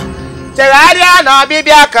Chegharịanụ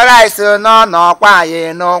ọbịbịa Kraịst nọ n'ọkwa anyị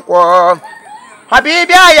n'ụkwụ.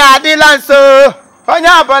 Ọbịbịa ya adịla nso. Onye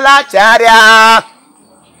ọbụla chegharịa.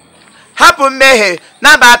 Hapụ mmehie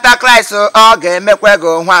nabata Kraịst ọ ga-emekwe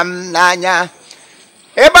gị nwa m n'anya.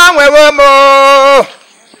 Ịgbanwewo m.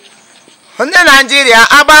 Ndị Naịjirịa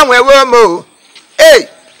agbanwewo m.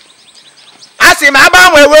 Asị m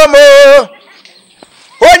agbanwewo m.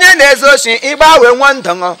 Onye na-ezu oshi ịgbanwe nwa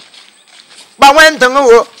ndọngọ. Gbanwe ndọngọ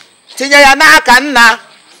wo tinye ya n'aka nna.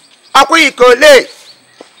 Ọkwa ikole.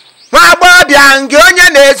 Nwa agbọghọbịa nke onye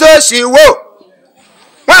na-ezu oshi wo.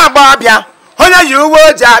 Nwa agbọghọbịa onye yi uwe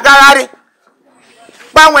ojii agagharị.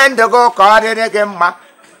 Gbanwe ndụ gị ka ọ dịrị gị mma.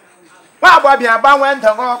 Nwa agbọghọbịa gbanwe ndụ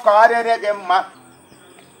gị ka ọ dịrị gị mma.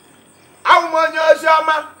 Awụ m onye ozi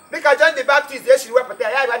ọma dịka John the Baptist esiri wepụta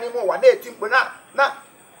ya ịba n'ime ụwa na-eti mkpu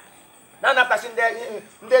na-anapụtasị ndị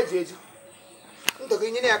eji eji. Ndụ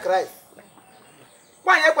gị nyere ya Kraịst.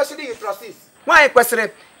 Nwaanyị ekwesịrị iyi trọsis. Nwaanyị kwesịrị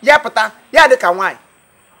ya pụta ya dị ka nwaanyị.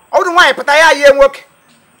 Ọ bụrụ nwaanyị pụta ya yie nwoke.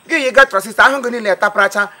 Gị yi ga trọsis ahụ gị niile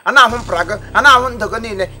taparacha, a na-ahụ mpara gị, a na-ahụ ndụ gị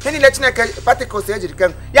niile. Ihe niile Chineke patikụls ejiri ke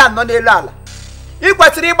ya nọ n'elu ala. Ị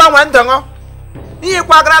kwesịrị ịgbanwe ndụ gị. Ihe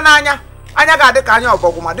kwagara n'anya, anya ga-adị ka anya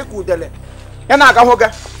ọbọgwụ ma dịka udele. Ya na-agahụ gị.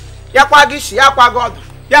 Ya kwa gị isi, ya kwa gị ọdụ,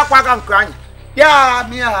 ya kwa gị nke anya. Ya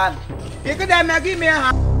mie ha. Ị gịdị eme gị mie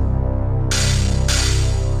ha.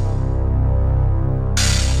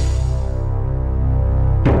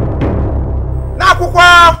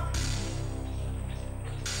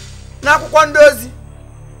 N'akwụkwọ ndị ozi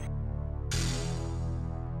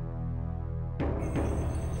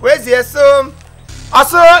wezie so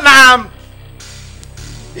ọsọ na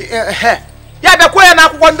ya bịakwa ya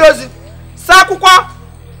n'akwụkwọ ndị ozi sa akwụkwọ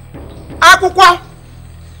n'akwụkwọ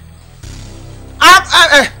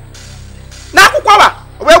wa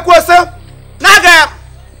wee kwuo so na aga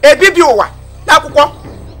ebibi ụwa n'akwụkwọ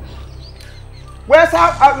wee sa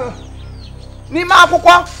n'ime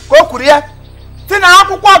akwụkwọ ka o kwuru ya si na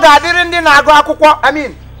akwụkwọ ga-adịrị ndị na-agụ akwụkwọ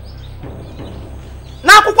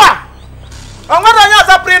n'akwụkwọ a o nwere onye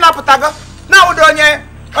ọzọ pụrụ ịnapụta gị na-awụdo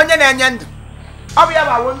onye na-enye ndụ. Ọ bụ ya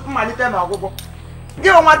bụ mmalite na ọgwụgwụ. Gị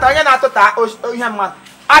bụ nwata onye na-atụta ihe mmadụ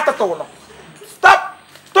atụtụ ụlọ. Stop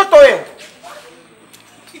tụtụghị.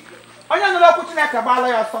 Onye nụrụ okwu Chineke gbaala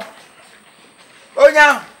ya ọsọ. Onye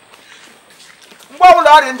ahụ mgbe ọbụla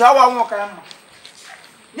ọ dị ndụ ọwa ọnwụ ka ya mma.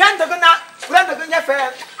 Nye ndụ gị were ndụ gị nyefee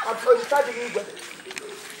olisa dị gị igwe.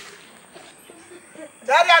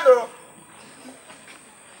 Chegharịanụ.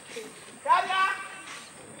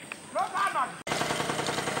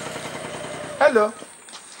 Hello.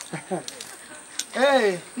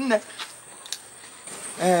 Hey, nne.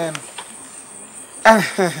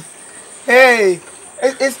 Hey,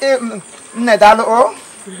 nne daalụ o.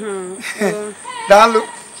 Daalụ.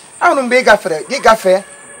 Ahụrụ mgbe ị gafere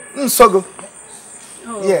nsogo.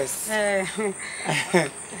 Yes.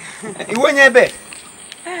 Iwe onye ebe?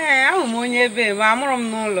 Ahụ m onye ebe ma amụrụ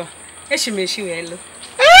m n'ụlọ. Eshi m eshi wee lụ.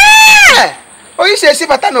 Onye isi esi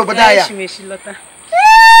bata n'obodo anyị. Eshi m eshi lọta.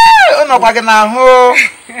 Ọ nọkwa gị n'ahụ.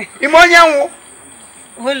 Ime onye nwụ?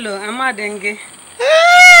 Ụlọ amadị gị.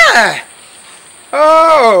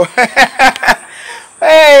 Oh.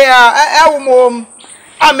 Hey,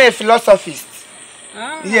 I'm a philosophist.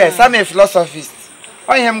 Yes, I'm a philosophist.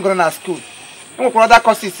 I am going to school. I'm going to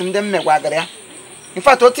courses in them. In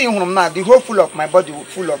fact, what thing now, the whole full of my body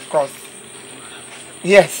full of cross.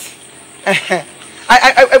 Yes.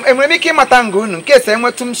 I'm making my tango in case I'm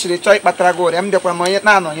going to see the patrago. I'm the one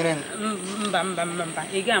now.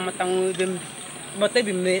 But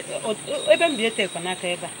even be a take on a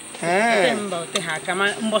cable. Hey,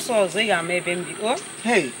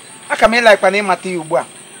 I come like my name Matthew.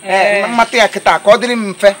 Matthew Attack,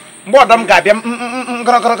 ordering fair. Bodam Gabiam,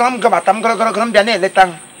 Gabatam,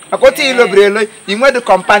 Letang. I got to you, you were the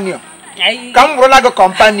companion. Come roll like a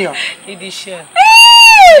companion. It is sure.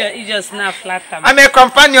 You just not flat. I'm a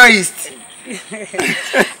companionist.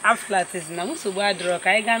 I'm flat is now so bad rock.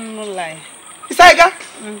 I got no lie. Is I got?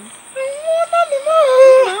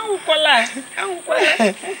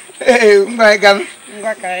 Hey, my God.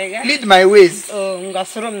 Lead my ways.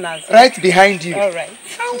 Right behind you. All right.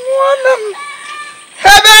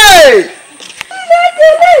 Hey!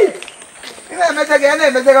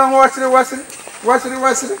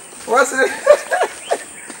 What's it?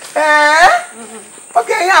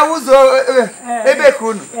 Okay, I was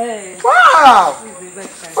wow!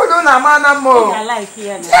 I like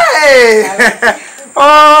it. Hey!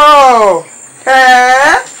 Oh!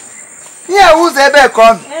 Yeah, who's a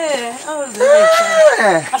bacon?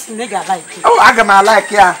 Oh, I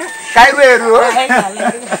like ya.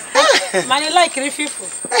 Man, you like it people.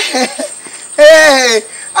 Hey,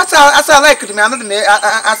 I like it, man.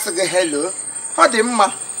 I said hello. How do you,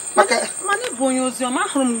 ma?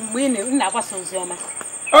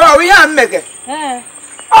 Oh, we are mega.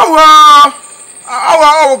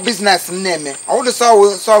 Our business name. I would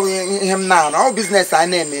saw him now. Our business I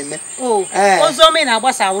name him. Oh, also mean I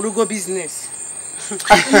was our go business.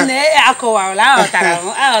 I go out.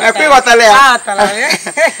 I feel what I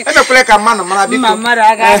don't play a man. Mamma,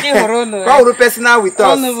 I got you. How the person now with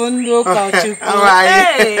us?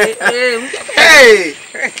 Hey,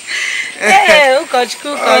 hey, oh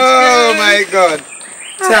my God.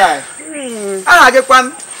 I get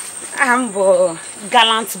one. I'm a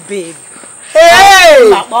gallant babe. Hey!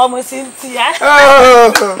 Mama Cynthia.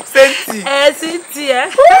 Oh, Cynthia.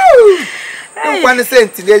 Cynthia. Hey. One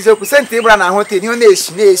Cynthia, Cynthia, Brana, Hotel, your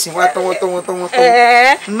nation, what?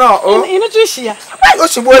 No, oh, in a Tricia. I go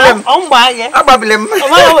to William. Oh, my, I babble him.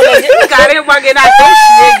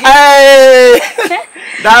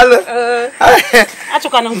 I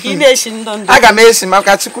took on nation. I got Mason,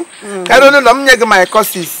 Makachuku. I don't know, I'm my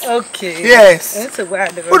courses. Okay. Yes.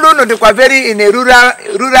 Who don't know they were very in a rural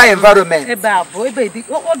environment. About boy, baby,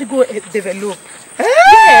 what do you go develop?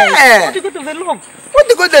 Yes. What do you go develop? What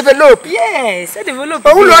do you go develop? Yes, I develop.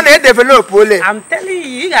 Who don't develop? I'm telling you,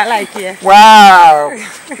 you got like it. Wow.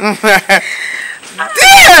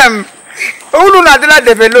 Damn. Who don't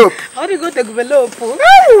develop? How do you go develop?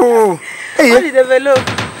 Oh. How do you develop?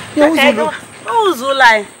 Who's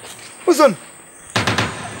like? Who's on?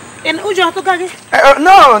 In Ujo to Gagi?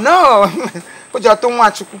 No. Ujo to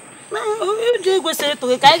watch. You go say to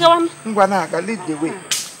the Kaigawan? Guanaga, lead the way.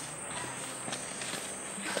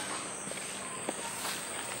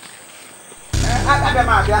 I'm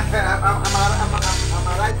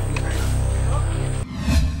right.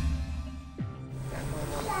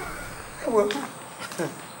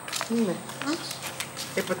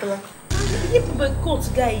 But court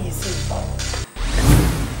guy is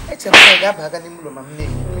it's a bag of my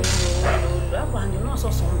name. You know, so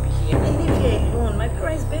some here. I live here alone. My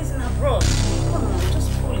parents based in abroad. Come on, just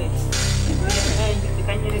pull it. You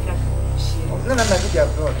can hear it. No,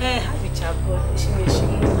 abroad. Have it abroad. She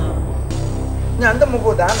I'm the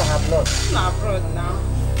move down on her blood. I'm abroad now.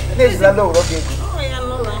 There's a low, okay. Oh, yeah,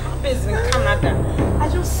 no, I'm based in Canada. I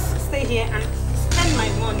just stay here and spend my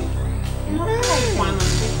money. You know, I want to.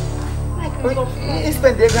 You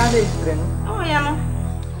spend the grand. Oh, yeah.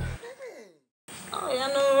 Oh, yeah,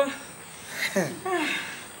 no.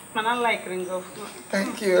 Man, I like Ringo.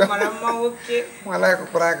 Thank you. Mama, okay. I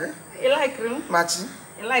like Praga. You like Ring? Machi.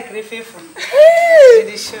 You like Therefor?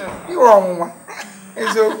 Hey! Sure. You are one.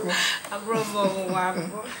 It's okay. I brought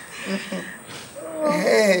one.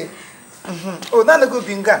 Hey. Oh, that's a good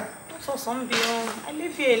binga. So, some beyond. I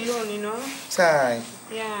live here alone, you know. Chai.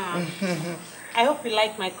 Yeah. I hope you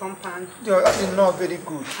like my compound. You're not very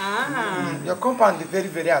good. Your compound is very,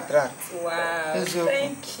 very attractive. Wow.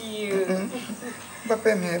 Thank you.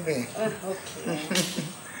 Papa, maybe. Okay.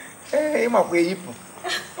 Hey, my way.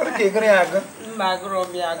 What are you going to go?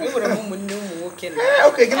 Magrobia, you were a woman new walking.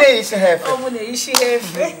 Okay, Grace, have. Oh, when is she have?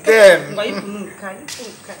 Damn.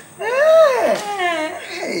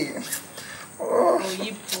 Hey. Oh,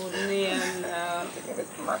 you put me and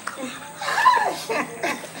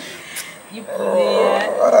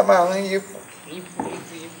Ora ma un yipu.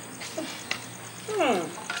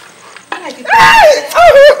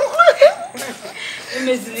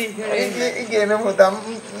 Again,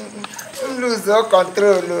 lose all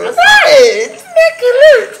control. Hey, make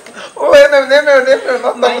it. Oh, no,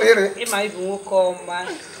 not really. It might be call man.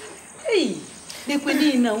 Hey, they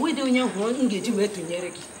could know we do your home engage you to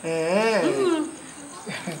Yerek.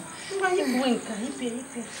 Why you wink?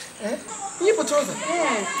 You put over.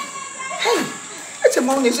 Hey, it's a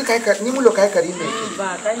morning. You look like a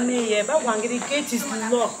but I may, but one gate is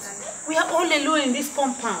locked. We are all alone in this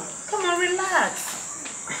compound. Come on, relax.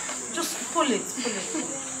 Just pull it.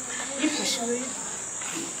 You push it.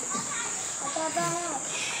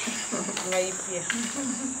 Right here.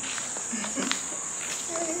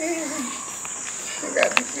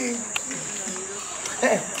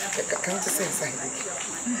 Come to say inside.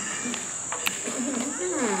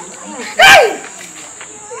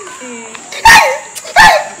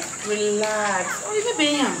 Relax. Oh, you're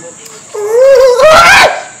being humble.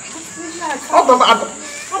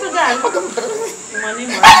 Money,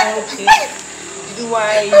 okay. Do I?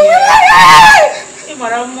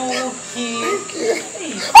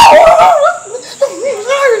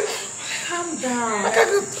 Calm down. I can't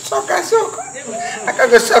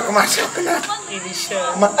go shock myself now.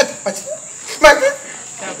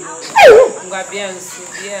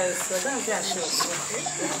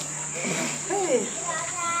 Hey,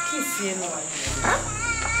 kiss you.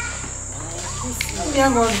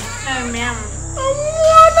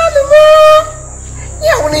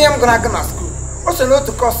 Yeah, when I'm gonna go to school. Also, not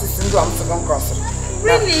to courses in the second course.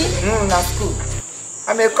 Really? Not school.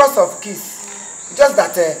 I'm a course of kiss. Just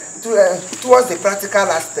that towards the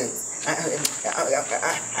practical aspect,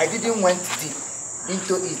 I didn't went deep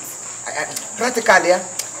into it. Practically,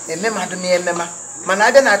 remember, man,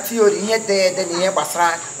 I don't theory here, then here was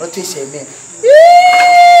right, not to shame me.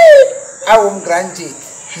 I won't grant it.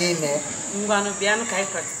 I'm going to be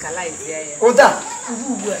practicalize here. Oh, that.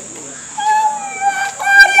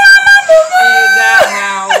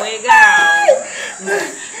 Wake up.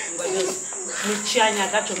 I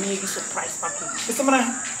got your maybe surprise package. It's a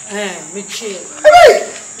man. Michi.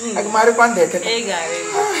 I married one day. Hey, guys.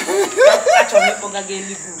 That's your people again.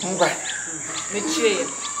 Michi.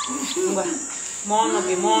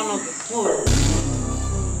 Monogy.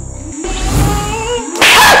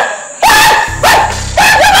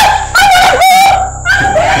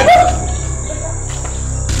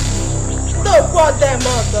 Don't put them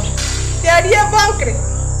on. They are here bunkering.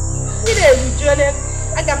 We didn't join.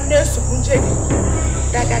 I got no subject.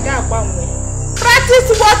 Practice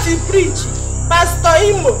what you preach, Pastor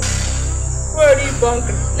Imo. Worry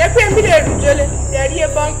bunker. Let me be there, Julie. They are here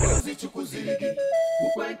bunkering.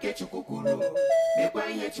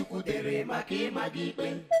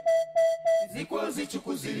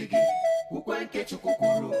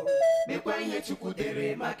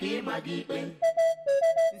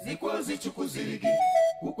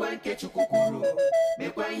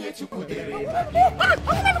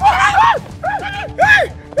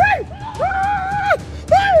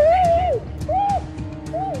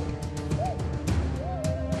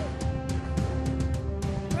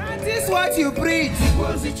 Practice what you preach,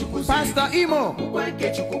 Pastor Imo.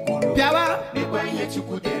 Piawa,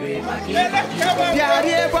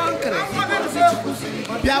 Piarie Bunkre,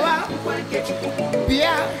 Piawa,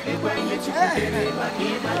 Pia,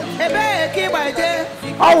 Ebe Kibaje.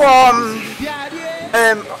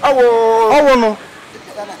 No.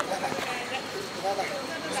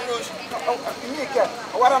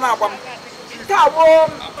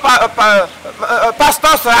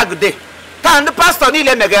 Pastor Ragde. Tan the pastor ni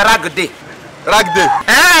le mege Ragde.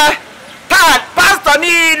 Pastor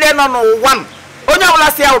ni le no one. Onye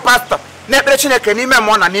wala sia o pastor. Na ekpere Chineke n'ime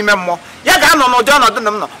mmụọ na n'ime mmụọ. Ya ga anọ n'ụdị ọnọdụ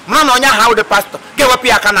m nọ. Mara na onye ahụ dị pastor. Ga-ewepụ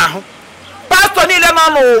ya aka n'ahụ. Pastor niile nọ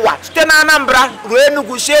n'ụwa site na Anambra ruo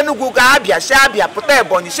Enugu, si Enugu ga Abia, si Abia pụta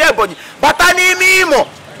Ebonyi, si Ebonyi bata n'ime Imo.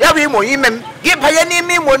 Ya bụ Imo ime m. Gị banye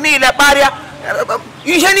n'ime Imo niile kparịa.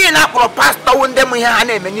 Ihe niile akpọrọ pastor wu ndị m ihe ha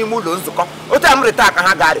na-eme n'ime ụlọ nzukọ. Otu a m rịta aka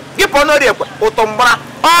ha garị. Gị pụọ n'ori ekwe ụtọ mgbara.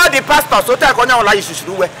 All the pastors otu aka onye ọbụla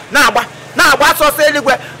yishisiri uwe na-agba sọsọ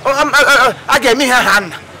eluigwe a ga-eme ihe ha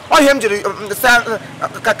nna. Ọ ihe m jiri ka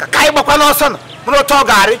anyị gbakwa n'ọsọ nọ mụrụ otu ọ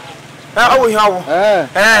garị. Ọ bụ ihe ọwụ.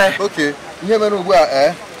 Okay. Ihe mere ugbu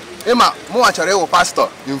a ịma mụnwa chọrọ ịwụ pastor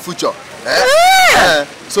in future.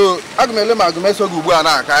 So aga m ele ma agụmeso gị ugbu a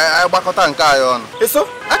na ka anyị gbakọta nke anyị ọnụ. Eso?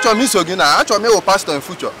 Achọrọ m iso gị na achọrọ m ịwụ pastor in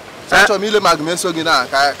future. Achọrọ m ile ma agụmeso gị na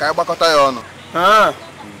ka anyị gbakọta ya ọnụ.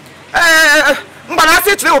 Mgbana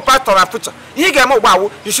asị chịrị ịwụ pastor na future. Ihe ga-eme ugbu a wụ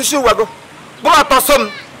ishishi uwe go. ọtọ so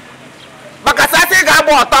m maka sị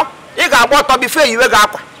ị ga-agba ọtọ bifo eyiwe gị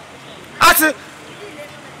akwa asị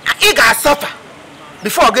ị ga-asọfa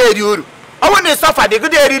bifo ọ ga-eri uru ọ bụrụ na ịsọfa dị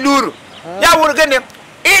gịdị eri n'uru ya wụrụ gịnị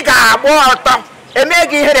ị ga-agba ọtọ eme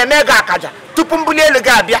gị ihere eme gị akaja tupu mbuli elu gị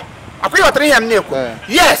abịa akwa ịghọtara ihe m na-ekwu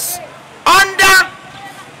yes ọnda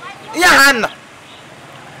ihe ha nọ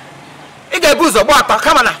ị ga-ebu ụzọ gba ọtọ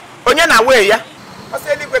kama na onye na wee ya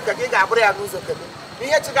ọsọ eluigwe ka gị ga-abụrụ ya n'ụzọ kebe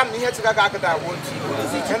ihe chiga m na ihe chiga ga-agada agwa otu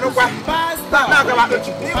enukwa na-agaba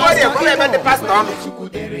n'ihe ọrịa ekwe ebe ndị pastọ ọnụ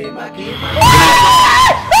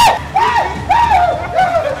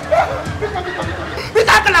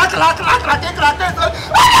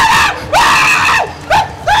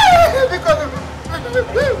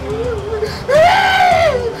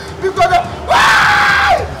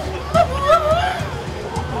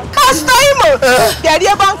Pastor Imo, daddy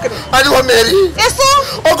a bunker. I don't marry. Yes, sir.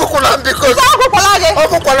 Okukulam because.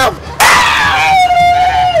 Okukulam.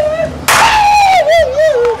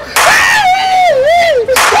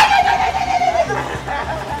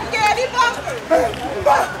 Daddy bunker.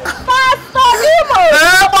 Pastor Imo.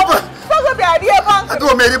 Papa. Papa, daddy a bunker. I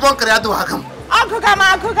don't marry bunker. I don't hagam. Akugam.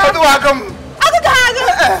 I don't hagam.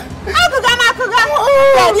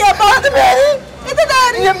 Daddy a bunker. Itu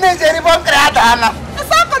dari. Ini menjadi bunker ada.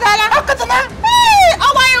 Siapa dalam? Aku tenang.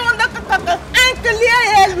 Awak yang untuk uncle dia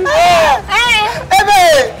helu. Ebe.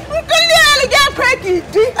 Uncle dia lagi apa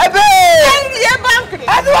gitu? Ebe. Dia bunker.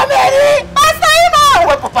 Aduh Mary. Pastor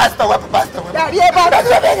Imo. Apa pastor? Dari bunker.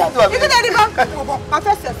 Itu dari bunker.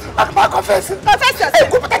 Confessor. Aku mau confessor. Confessor.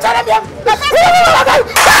 Aku peta cara biang.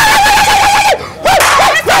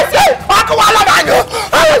 Aku malah banyu.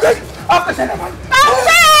 Aku sana banyu.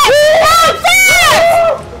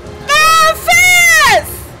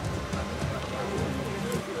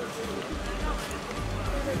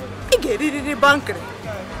 Geriri bankre.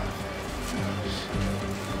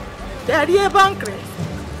 Dari bankre.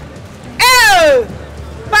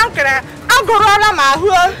 Bankre, agorola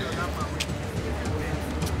mahu.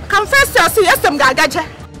 Confess yourself, yes, I'm gagaja.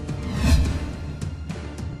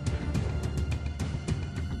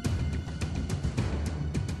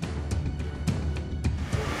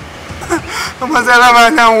 Masalah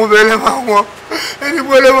mana ngubele mahu. Ini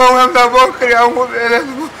boleh mahu yang tak bankre ngubele.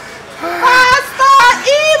 Pastor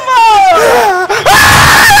Imo!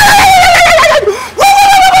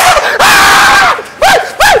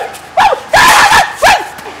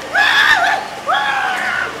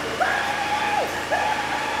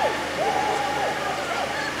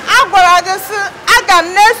 Agwara gị sị aga m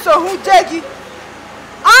na-eso huje gị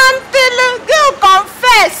until you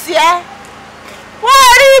confess ya.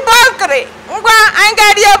 Wari bankri, ngwa anyị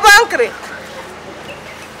ga-rie bankri.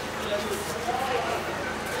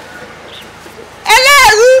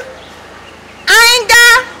 Elegu anga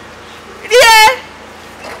rie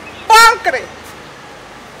bankre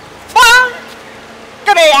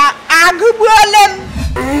agụgbuolem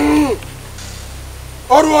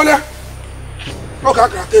ọrụ ole ọ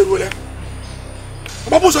ga-akara aka eruole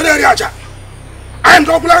ọgbapụ ụzọ na-eri aja anyị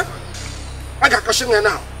ndị ọbụla a ga-akọchi nwe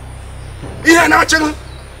na ihe na-achịghị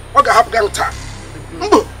ọ ga-ahapụ gị taa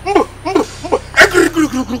mbụ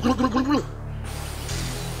egirigirigirigirigirigirigiri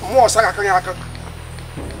mmụọ ọsa ga-aka ya aka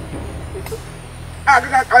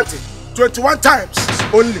agaghị aka ntị 21 times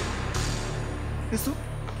only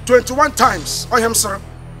 21 times ọhịa m sịrị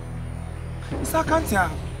Isa aka ntị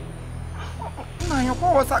ahụ nna ya kwa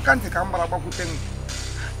ọsa aka ntị ka m gbara gbakwute m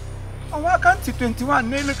ọwa aka ntị 21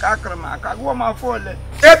 n'elu ka akara m aka gụọ m afọ ole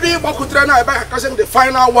ebe ị gbakwutere na ebe akasị the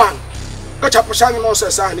final one kachapụcha anyị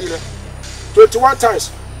nọọsụ ahụ niile 21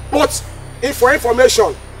 times but for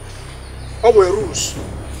information ọ nwere rules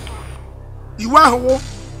iwu ahụ wụ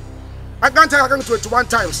aka ntị aka 21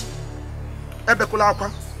 times ebekwula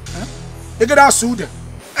akwa egede asụ ude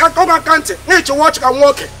akọba aka ntị na-echewa ọchị ka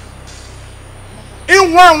nwoke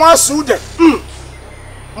ịnwa anwa asụ ude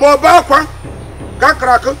ma ọ bụ akwa ka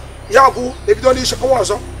akara akụ ya bụ ebido n'isi kọwa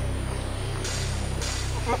ọzọ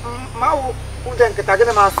mawụ ude nkịta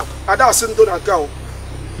gịnị ma asụ ada asị ndo na nke ahụ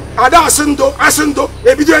ada asị ndo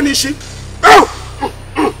ebido n'isi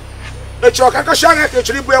echi ọka kashi anya ka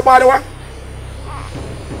echiri ibu ya gbarịwa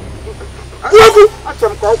egwu achọrọ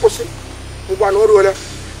m ka ọ kwụsị ngwa na oru ole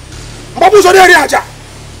mgbapụ ụzọ na-eri aja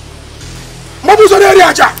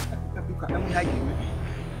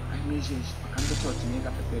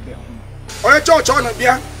onye chọọchị ọ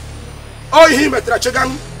na-bịa ọ ihe imetara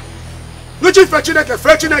chiganụ n'uchi ife chineke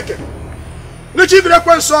fee chineke n'uchi ibiri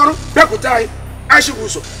ekwensu ọrụ bịakwute anyị anyị bụ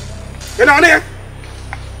ụzọ ị na-anụ ya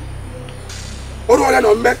oru ole na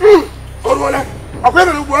omume oru ole ọkwa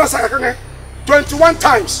ebe na ugbo ọsa aka gị 21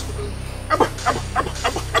 times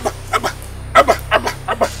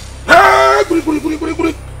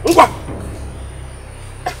Guri. Ngwa.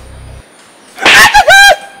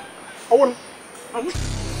 Awon.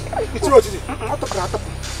 It's what it is. Atop.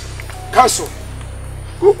 Cancel.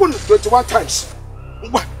 Open 21 times.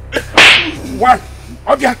 Ngwa. 1.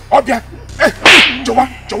 Obia. Jowa.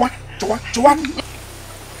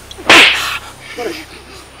 Sorry.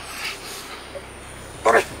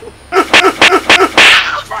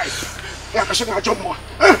 5. Ya kasih ngajom mo.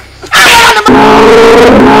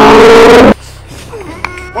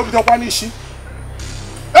 Obi do kwani shi.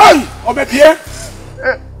 Hey, obe pie.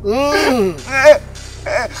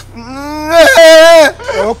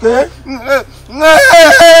 Okay.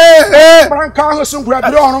 Branca ho sun gura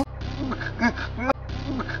bi orun.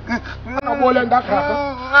 Abole nda ka.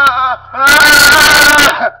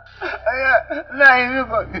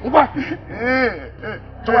 Ngwa.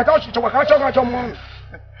 Chowa ka cho mo.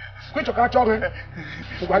 Kwi cho ka cho nge.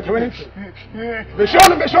 Ngwa jewe ni.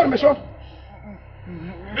 Beshon.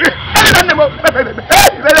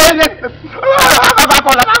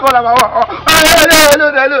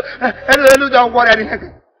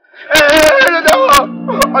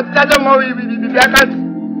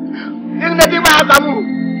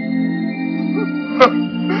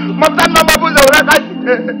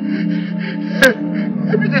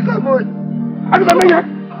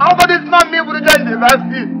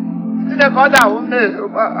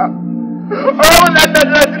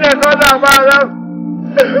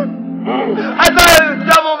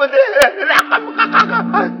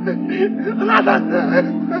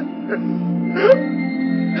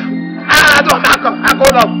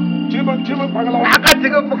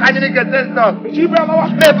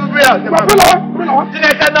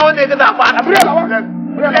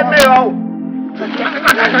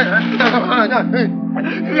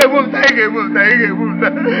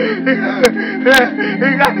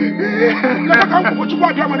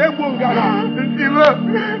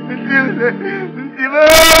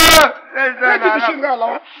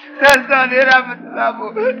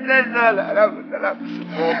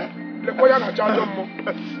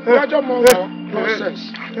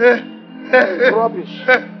 Rubbish.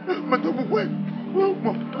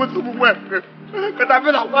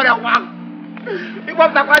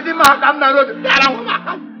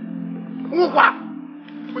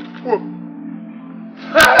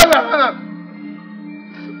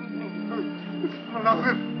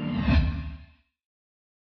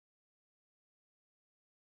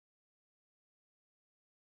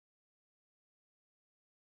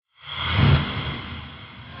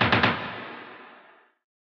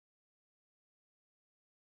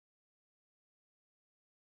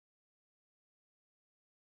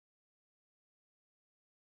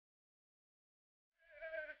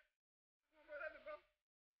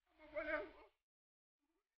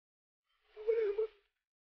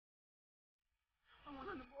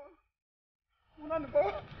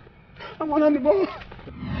 I'm on the ball.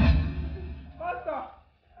 Pastor.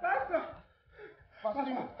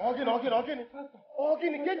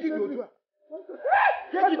 Ogini, get you to.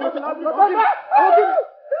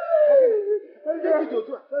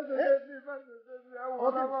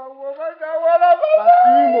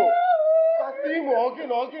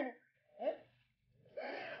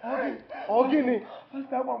 Ogini.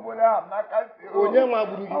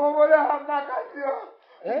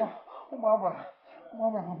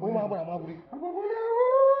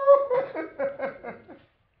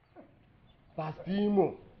 Pastor Imo.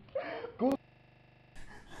 Go.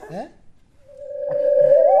 Eh?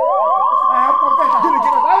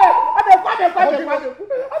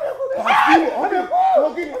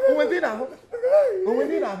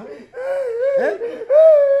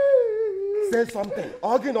 Say something.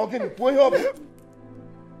 Ogini, pull him up.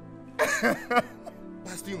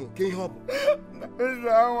 Pastor Imo, can you help?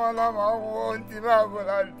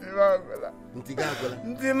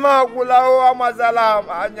 Ntimagula o amazala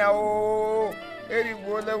anya o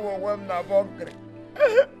eribole wo wem na bonkri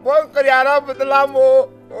arabudlamo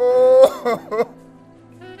o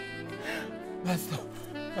Pastor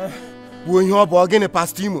wo ihe obo gini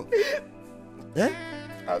Pastor Imo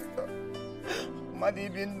Pastor madi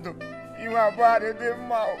bindu iwa bare de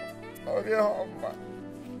ma o de homma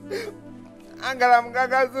Angalam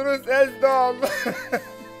gaga zuru sesdom.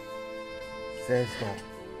 Sesdom.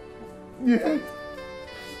 Yes.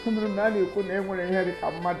 Andro nani ko ne ngore heri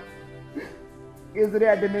kamad. Ezre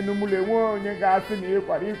adene numule wo nye ga asini e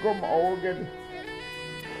kwari ko ma o gede.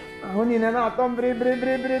 Ahoni na na atom bre.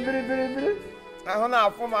 Ahona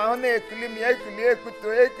afuma ahona ekili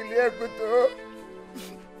ekuto.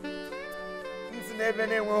 Nsine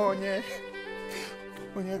bene wo onye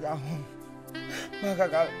ga hu.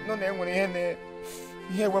 Maka no na enwere ihe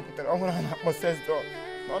ihe ewepụtara ọhụrụ a na-akpọ sex doll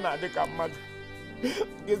na ọ na-adị ka mmadụ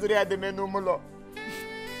geziri ya deme n'ime ụlọ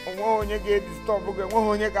onweghị onye ga-edistọbụ gị enweghị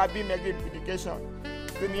onye ga-abịa ime gị implikeshọn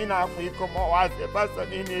site na ị na-akwa iko ma ọwa asị pastọ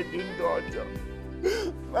na ị na-ebi ndụ ọjọọ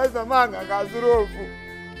pastọ manga ga-azụrụ ofu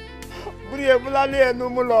buru ya ebulala ya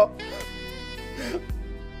n'ime ụlọ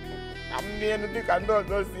ka m mee elu dịka ndị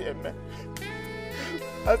ọzọ si eme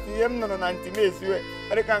asị ihe m nọrọ na ntị m esiwe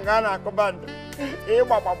dịka nga a na-akụ bandụ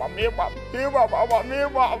ịgba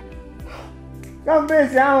kamgbe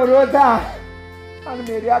esi ahụ ruo taa ana m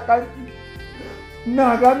eri aka ntị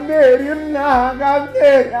na-aga mmeri m na-aga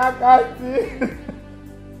mmeri aka ntị.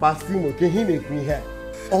 Pastor Imo, ka ihe na-ekwu ihe a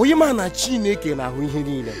ọ ịma na Chineke na-ahụ ihe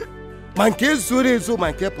niile ma nke zoro ezo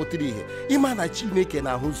ma nke pụtara ihe ịma na Chineke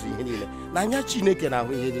na-ahụzu ihe niile na anya Chineke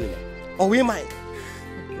na-ahụ ihe niile ọ ịma ya.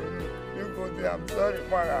 I'm sorry,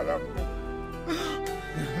 Magala.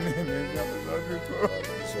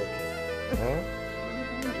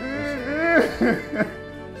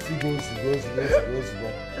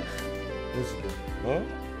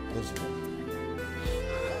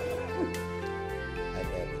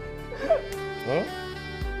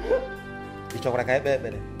 Ị chọkwara ka ekpe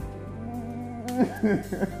ekpere?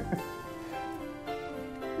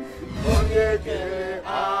 Onye kere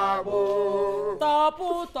agbụ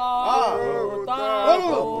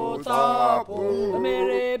tapu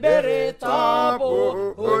mere ebere tapu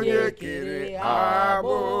onye kere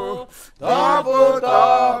agbụ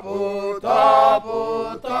tapu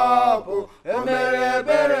mere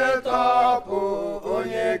ebere tapu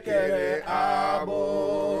onye kere agbụ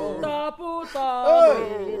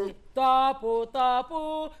tapu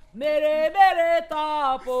mere ebere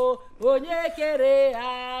tapu onye kere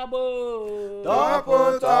agbụ tapu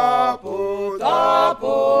mere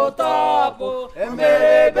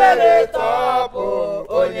ebere tapu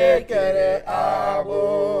onye kere agbụ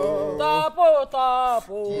tapu mere ebere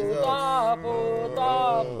tapu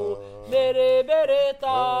onye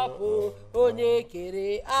kere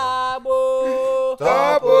agbụ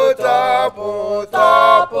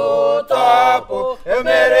tapu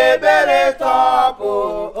mere ebere tapu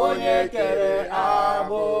onye kere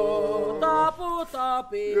agbụ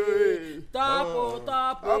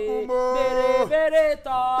tapu mere ebere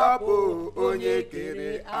tapu onye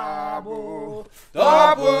kere agbụ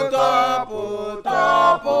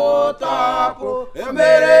tapu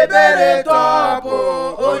mere ebere tapu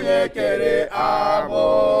onye kere agbụ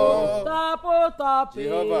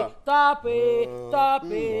tape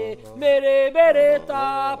mere ebere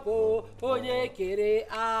tapu onye kere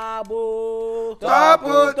agbụ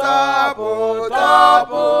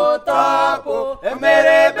tapu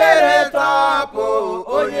mere ebere tapu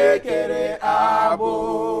onye kere agbụ.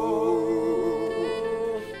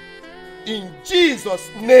 In Jesus'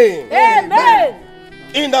 name. Amen.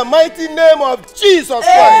 In the mighty name of Jesus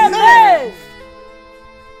Christ. Amen.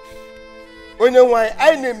 Onye nwanyị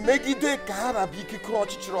anyị na-emegide ka ha rabụ ikike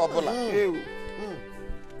ọchịchịrị ọbụla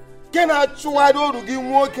nke na-achụgharị oru gị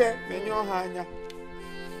nwoke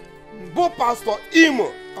bụ Pastor Imo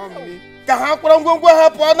ka ha kpọrọ ngwongwo ha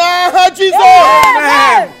pụọ n'aha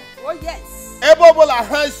Jizọs. Ebe ọbụla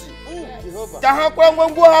ha si ka ha kpọrọ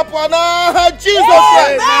ngwongwo ha pụọ n'aha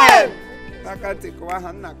Jizọs.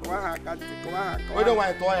 Onye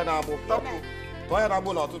nwanyị tụọ ya n'agbụ tụọ ya n'agbụ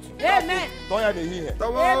n'ụtụtụ tụọ ya n'ehihie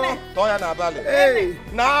tụọ ya n'abalị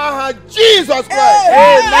n'aha Jizọs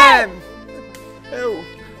Kraịst.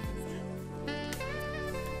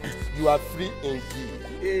 You are free indeed.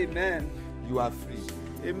 Amen. You are free.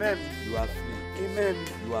 Amen. You are free. Amen.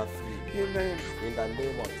 You are free. Amen. In the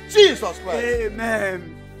name of Jesus Christ.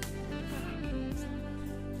 Amen.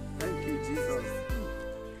 Thank you, Jesus.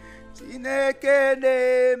 Chineke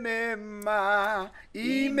na-eme mma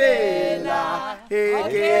imela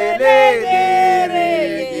ekele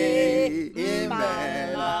dịrị gị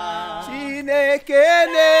imela Chineke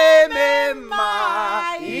na-eme mma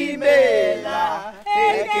imela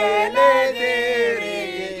ekele dịrị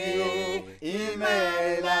gị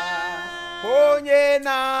imela onye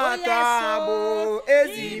na-ata agbụ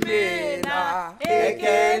ezimela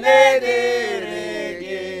ekele dịrị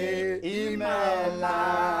gị imela.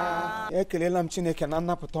 Ekelela m Chineke na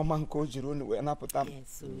nnapụta ọma nke o jiri unu wee napụta m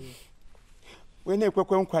wee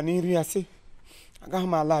na-ekwekwe nkwa n'iri ya sị agaghị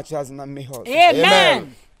m alaghachi azụ na mmehie ọzọ.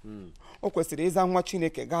 Amen. O kwesịrị ịza nwa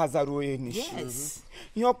Chineke ga-azaruo onye n'isi.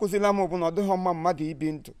 Ihe ọ kụzila m bụ na ọ dịghị mma mmadụ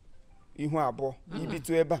ibi ndụ ihu abụọ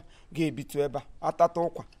ibitu ebe a ga-ebitu ebe a atata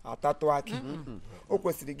ụkwa atatụ akị. O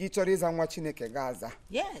kwesịrị gị chọrọ ịza nwa Chineke ga-aza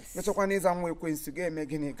mechọkwana ịza nwa ekwensu ga-eme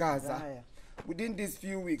gịnị ga-aza. Within these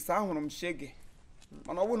few weeks ahụrụ m shege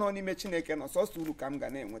mana ọ bụ na n'ime Chineke nọ sọsọ uru ka m ga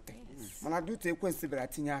na-enweta mana dutu ekwensu bịara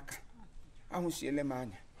tinye aka ahụchiele m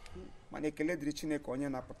anya mana ekele dịrị Chineke onye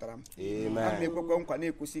napụtara m Amen. a na-ekwekwe nkwa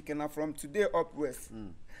na-ekwusi ike na from today upwards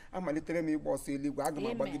amalitere m ịgba ọsọ eluigwe aga m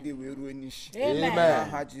agbagide wee ruo n'isi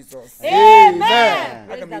n'aha Jizọs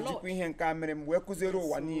aga m ejikwa ihe nke a mere m wee kụziere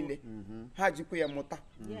ụwa niile ha jikwa ya mụta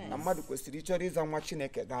na mmadụ kwesịrị ịchọrọ ịza nwa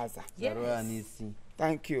Chineke ga-aza.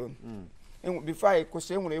 Thank you. Before I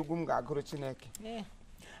kwụsị enwere egwu m ga-agụrụ Chineke.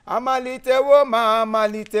 Amalitewo m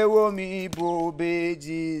ịbụ obe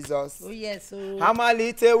Jizọs.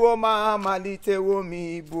 Amalitewo m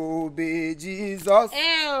ịbụ obe Jizọs.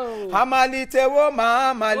 Amalitewo m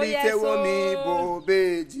ịbụ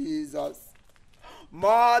obe Jizọs. Ma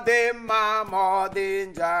ọ dị mma ma ọ dị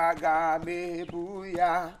njọ aga m ebu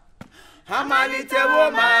ya. Amalitewo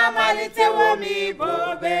m ịbụ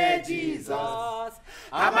obe Jizọs.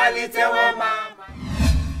 Amalitewo m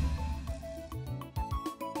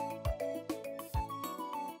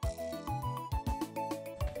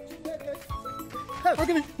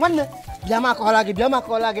nwanne bịa m akọọla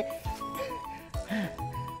gị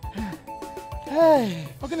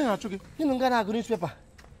Ogene na-achụ gị ịnụ nga na-agụ newspaper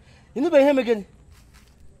ịnụbe ihe megịnị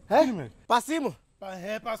Pastor Imo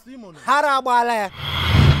hara agbaala ya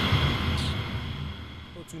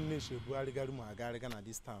otu nne si ebugharịgarị m agarịga na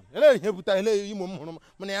this town ele ihe buta ele Imo m hụrụ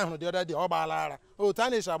m na ya hụrụ dị ọda dị ọ gbaala ara otu a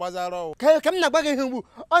na-esi agbazara ọwụ ka m na-agba gị ihe mgbu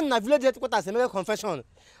ọ na village headquarters emeghe confession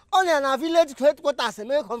ọ na village headquarters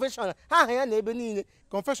emeghe confession ha aha ya na ebe niile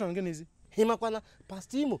confession gị n'ezi ịmakwana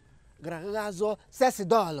Pastor Imo gara aga zụọ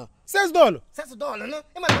 $6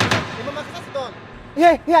 ihe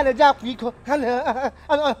a na-eji akwa iko a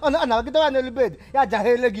na-agide ya n'elu bed ya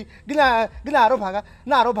jaghele gị na-arụba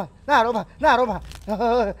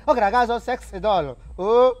ọ gara aga zụọ $6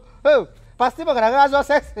 Pastor Imo gara aga zụọ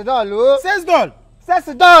 $6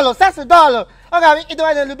 ọ ga-abịa idowe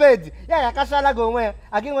ya n'elu bed ya akachala gị onwe ya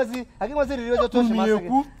aga nwezi riri otu otu masị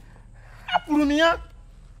gị apụrụ m ya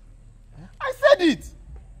I said it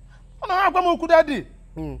ọ na-agwa m okwu daddy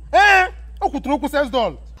o kwuturu okwu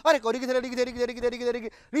 $6 ọ dị ka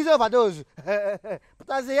rigide rize overdose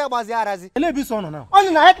pụtazie ya gbazie arazi ele ebe isi ọ nọ na ọ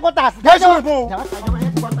nọ na headquarters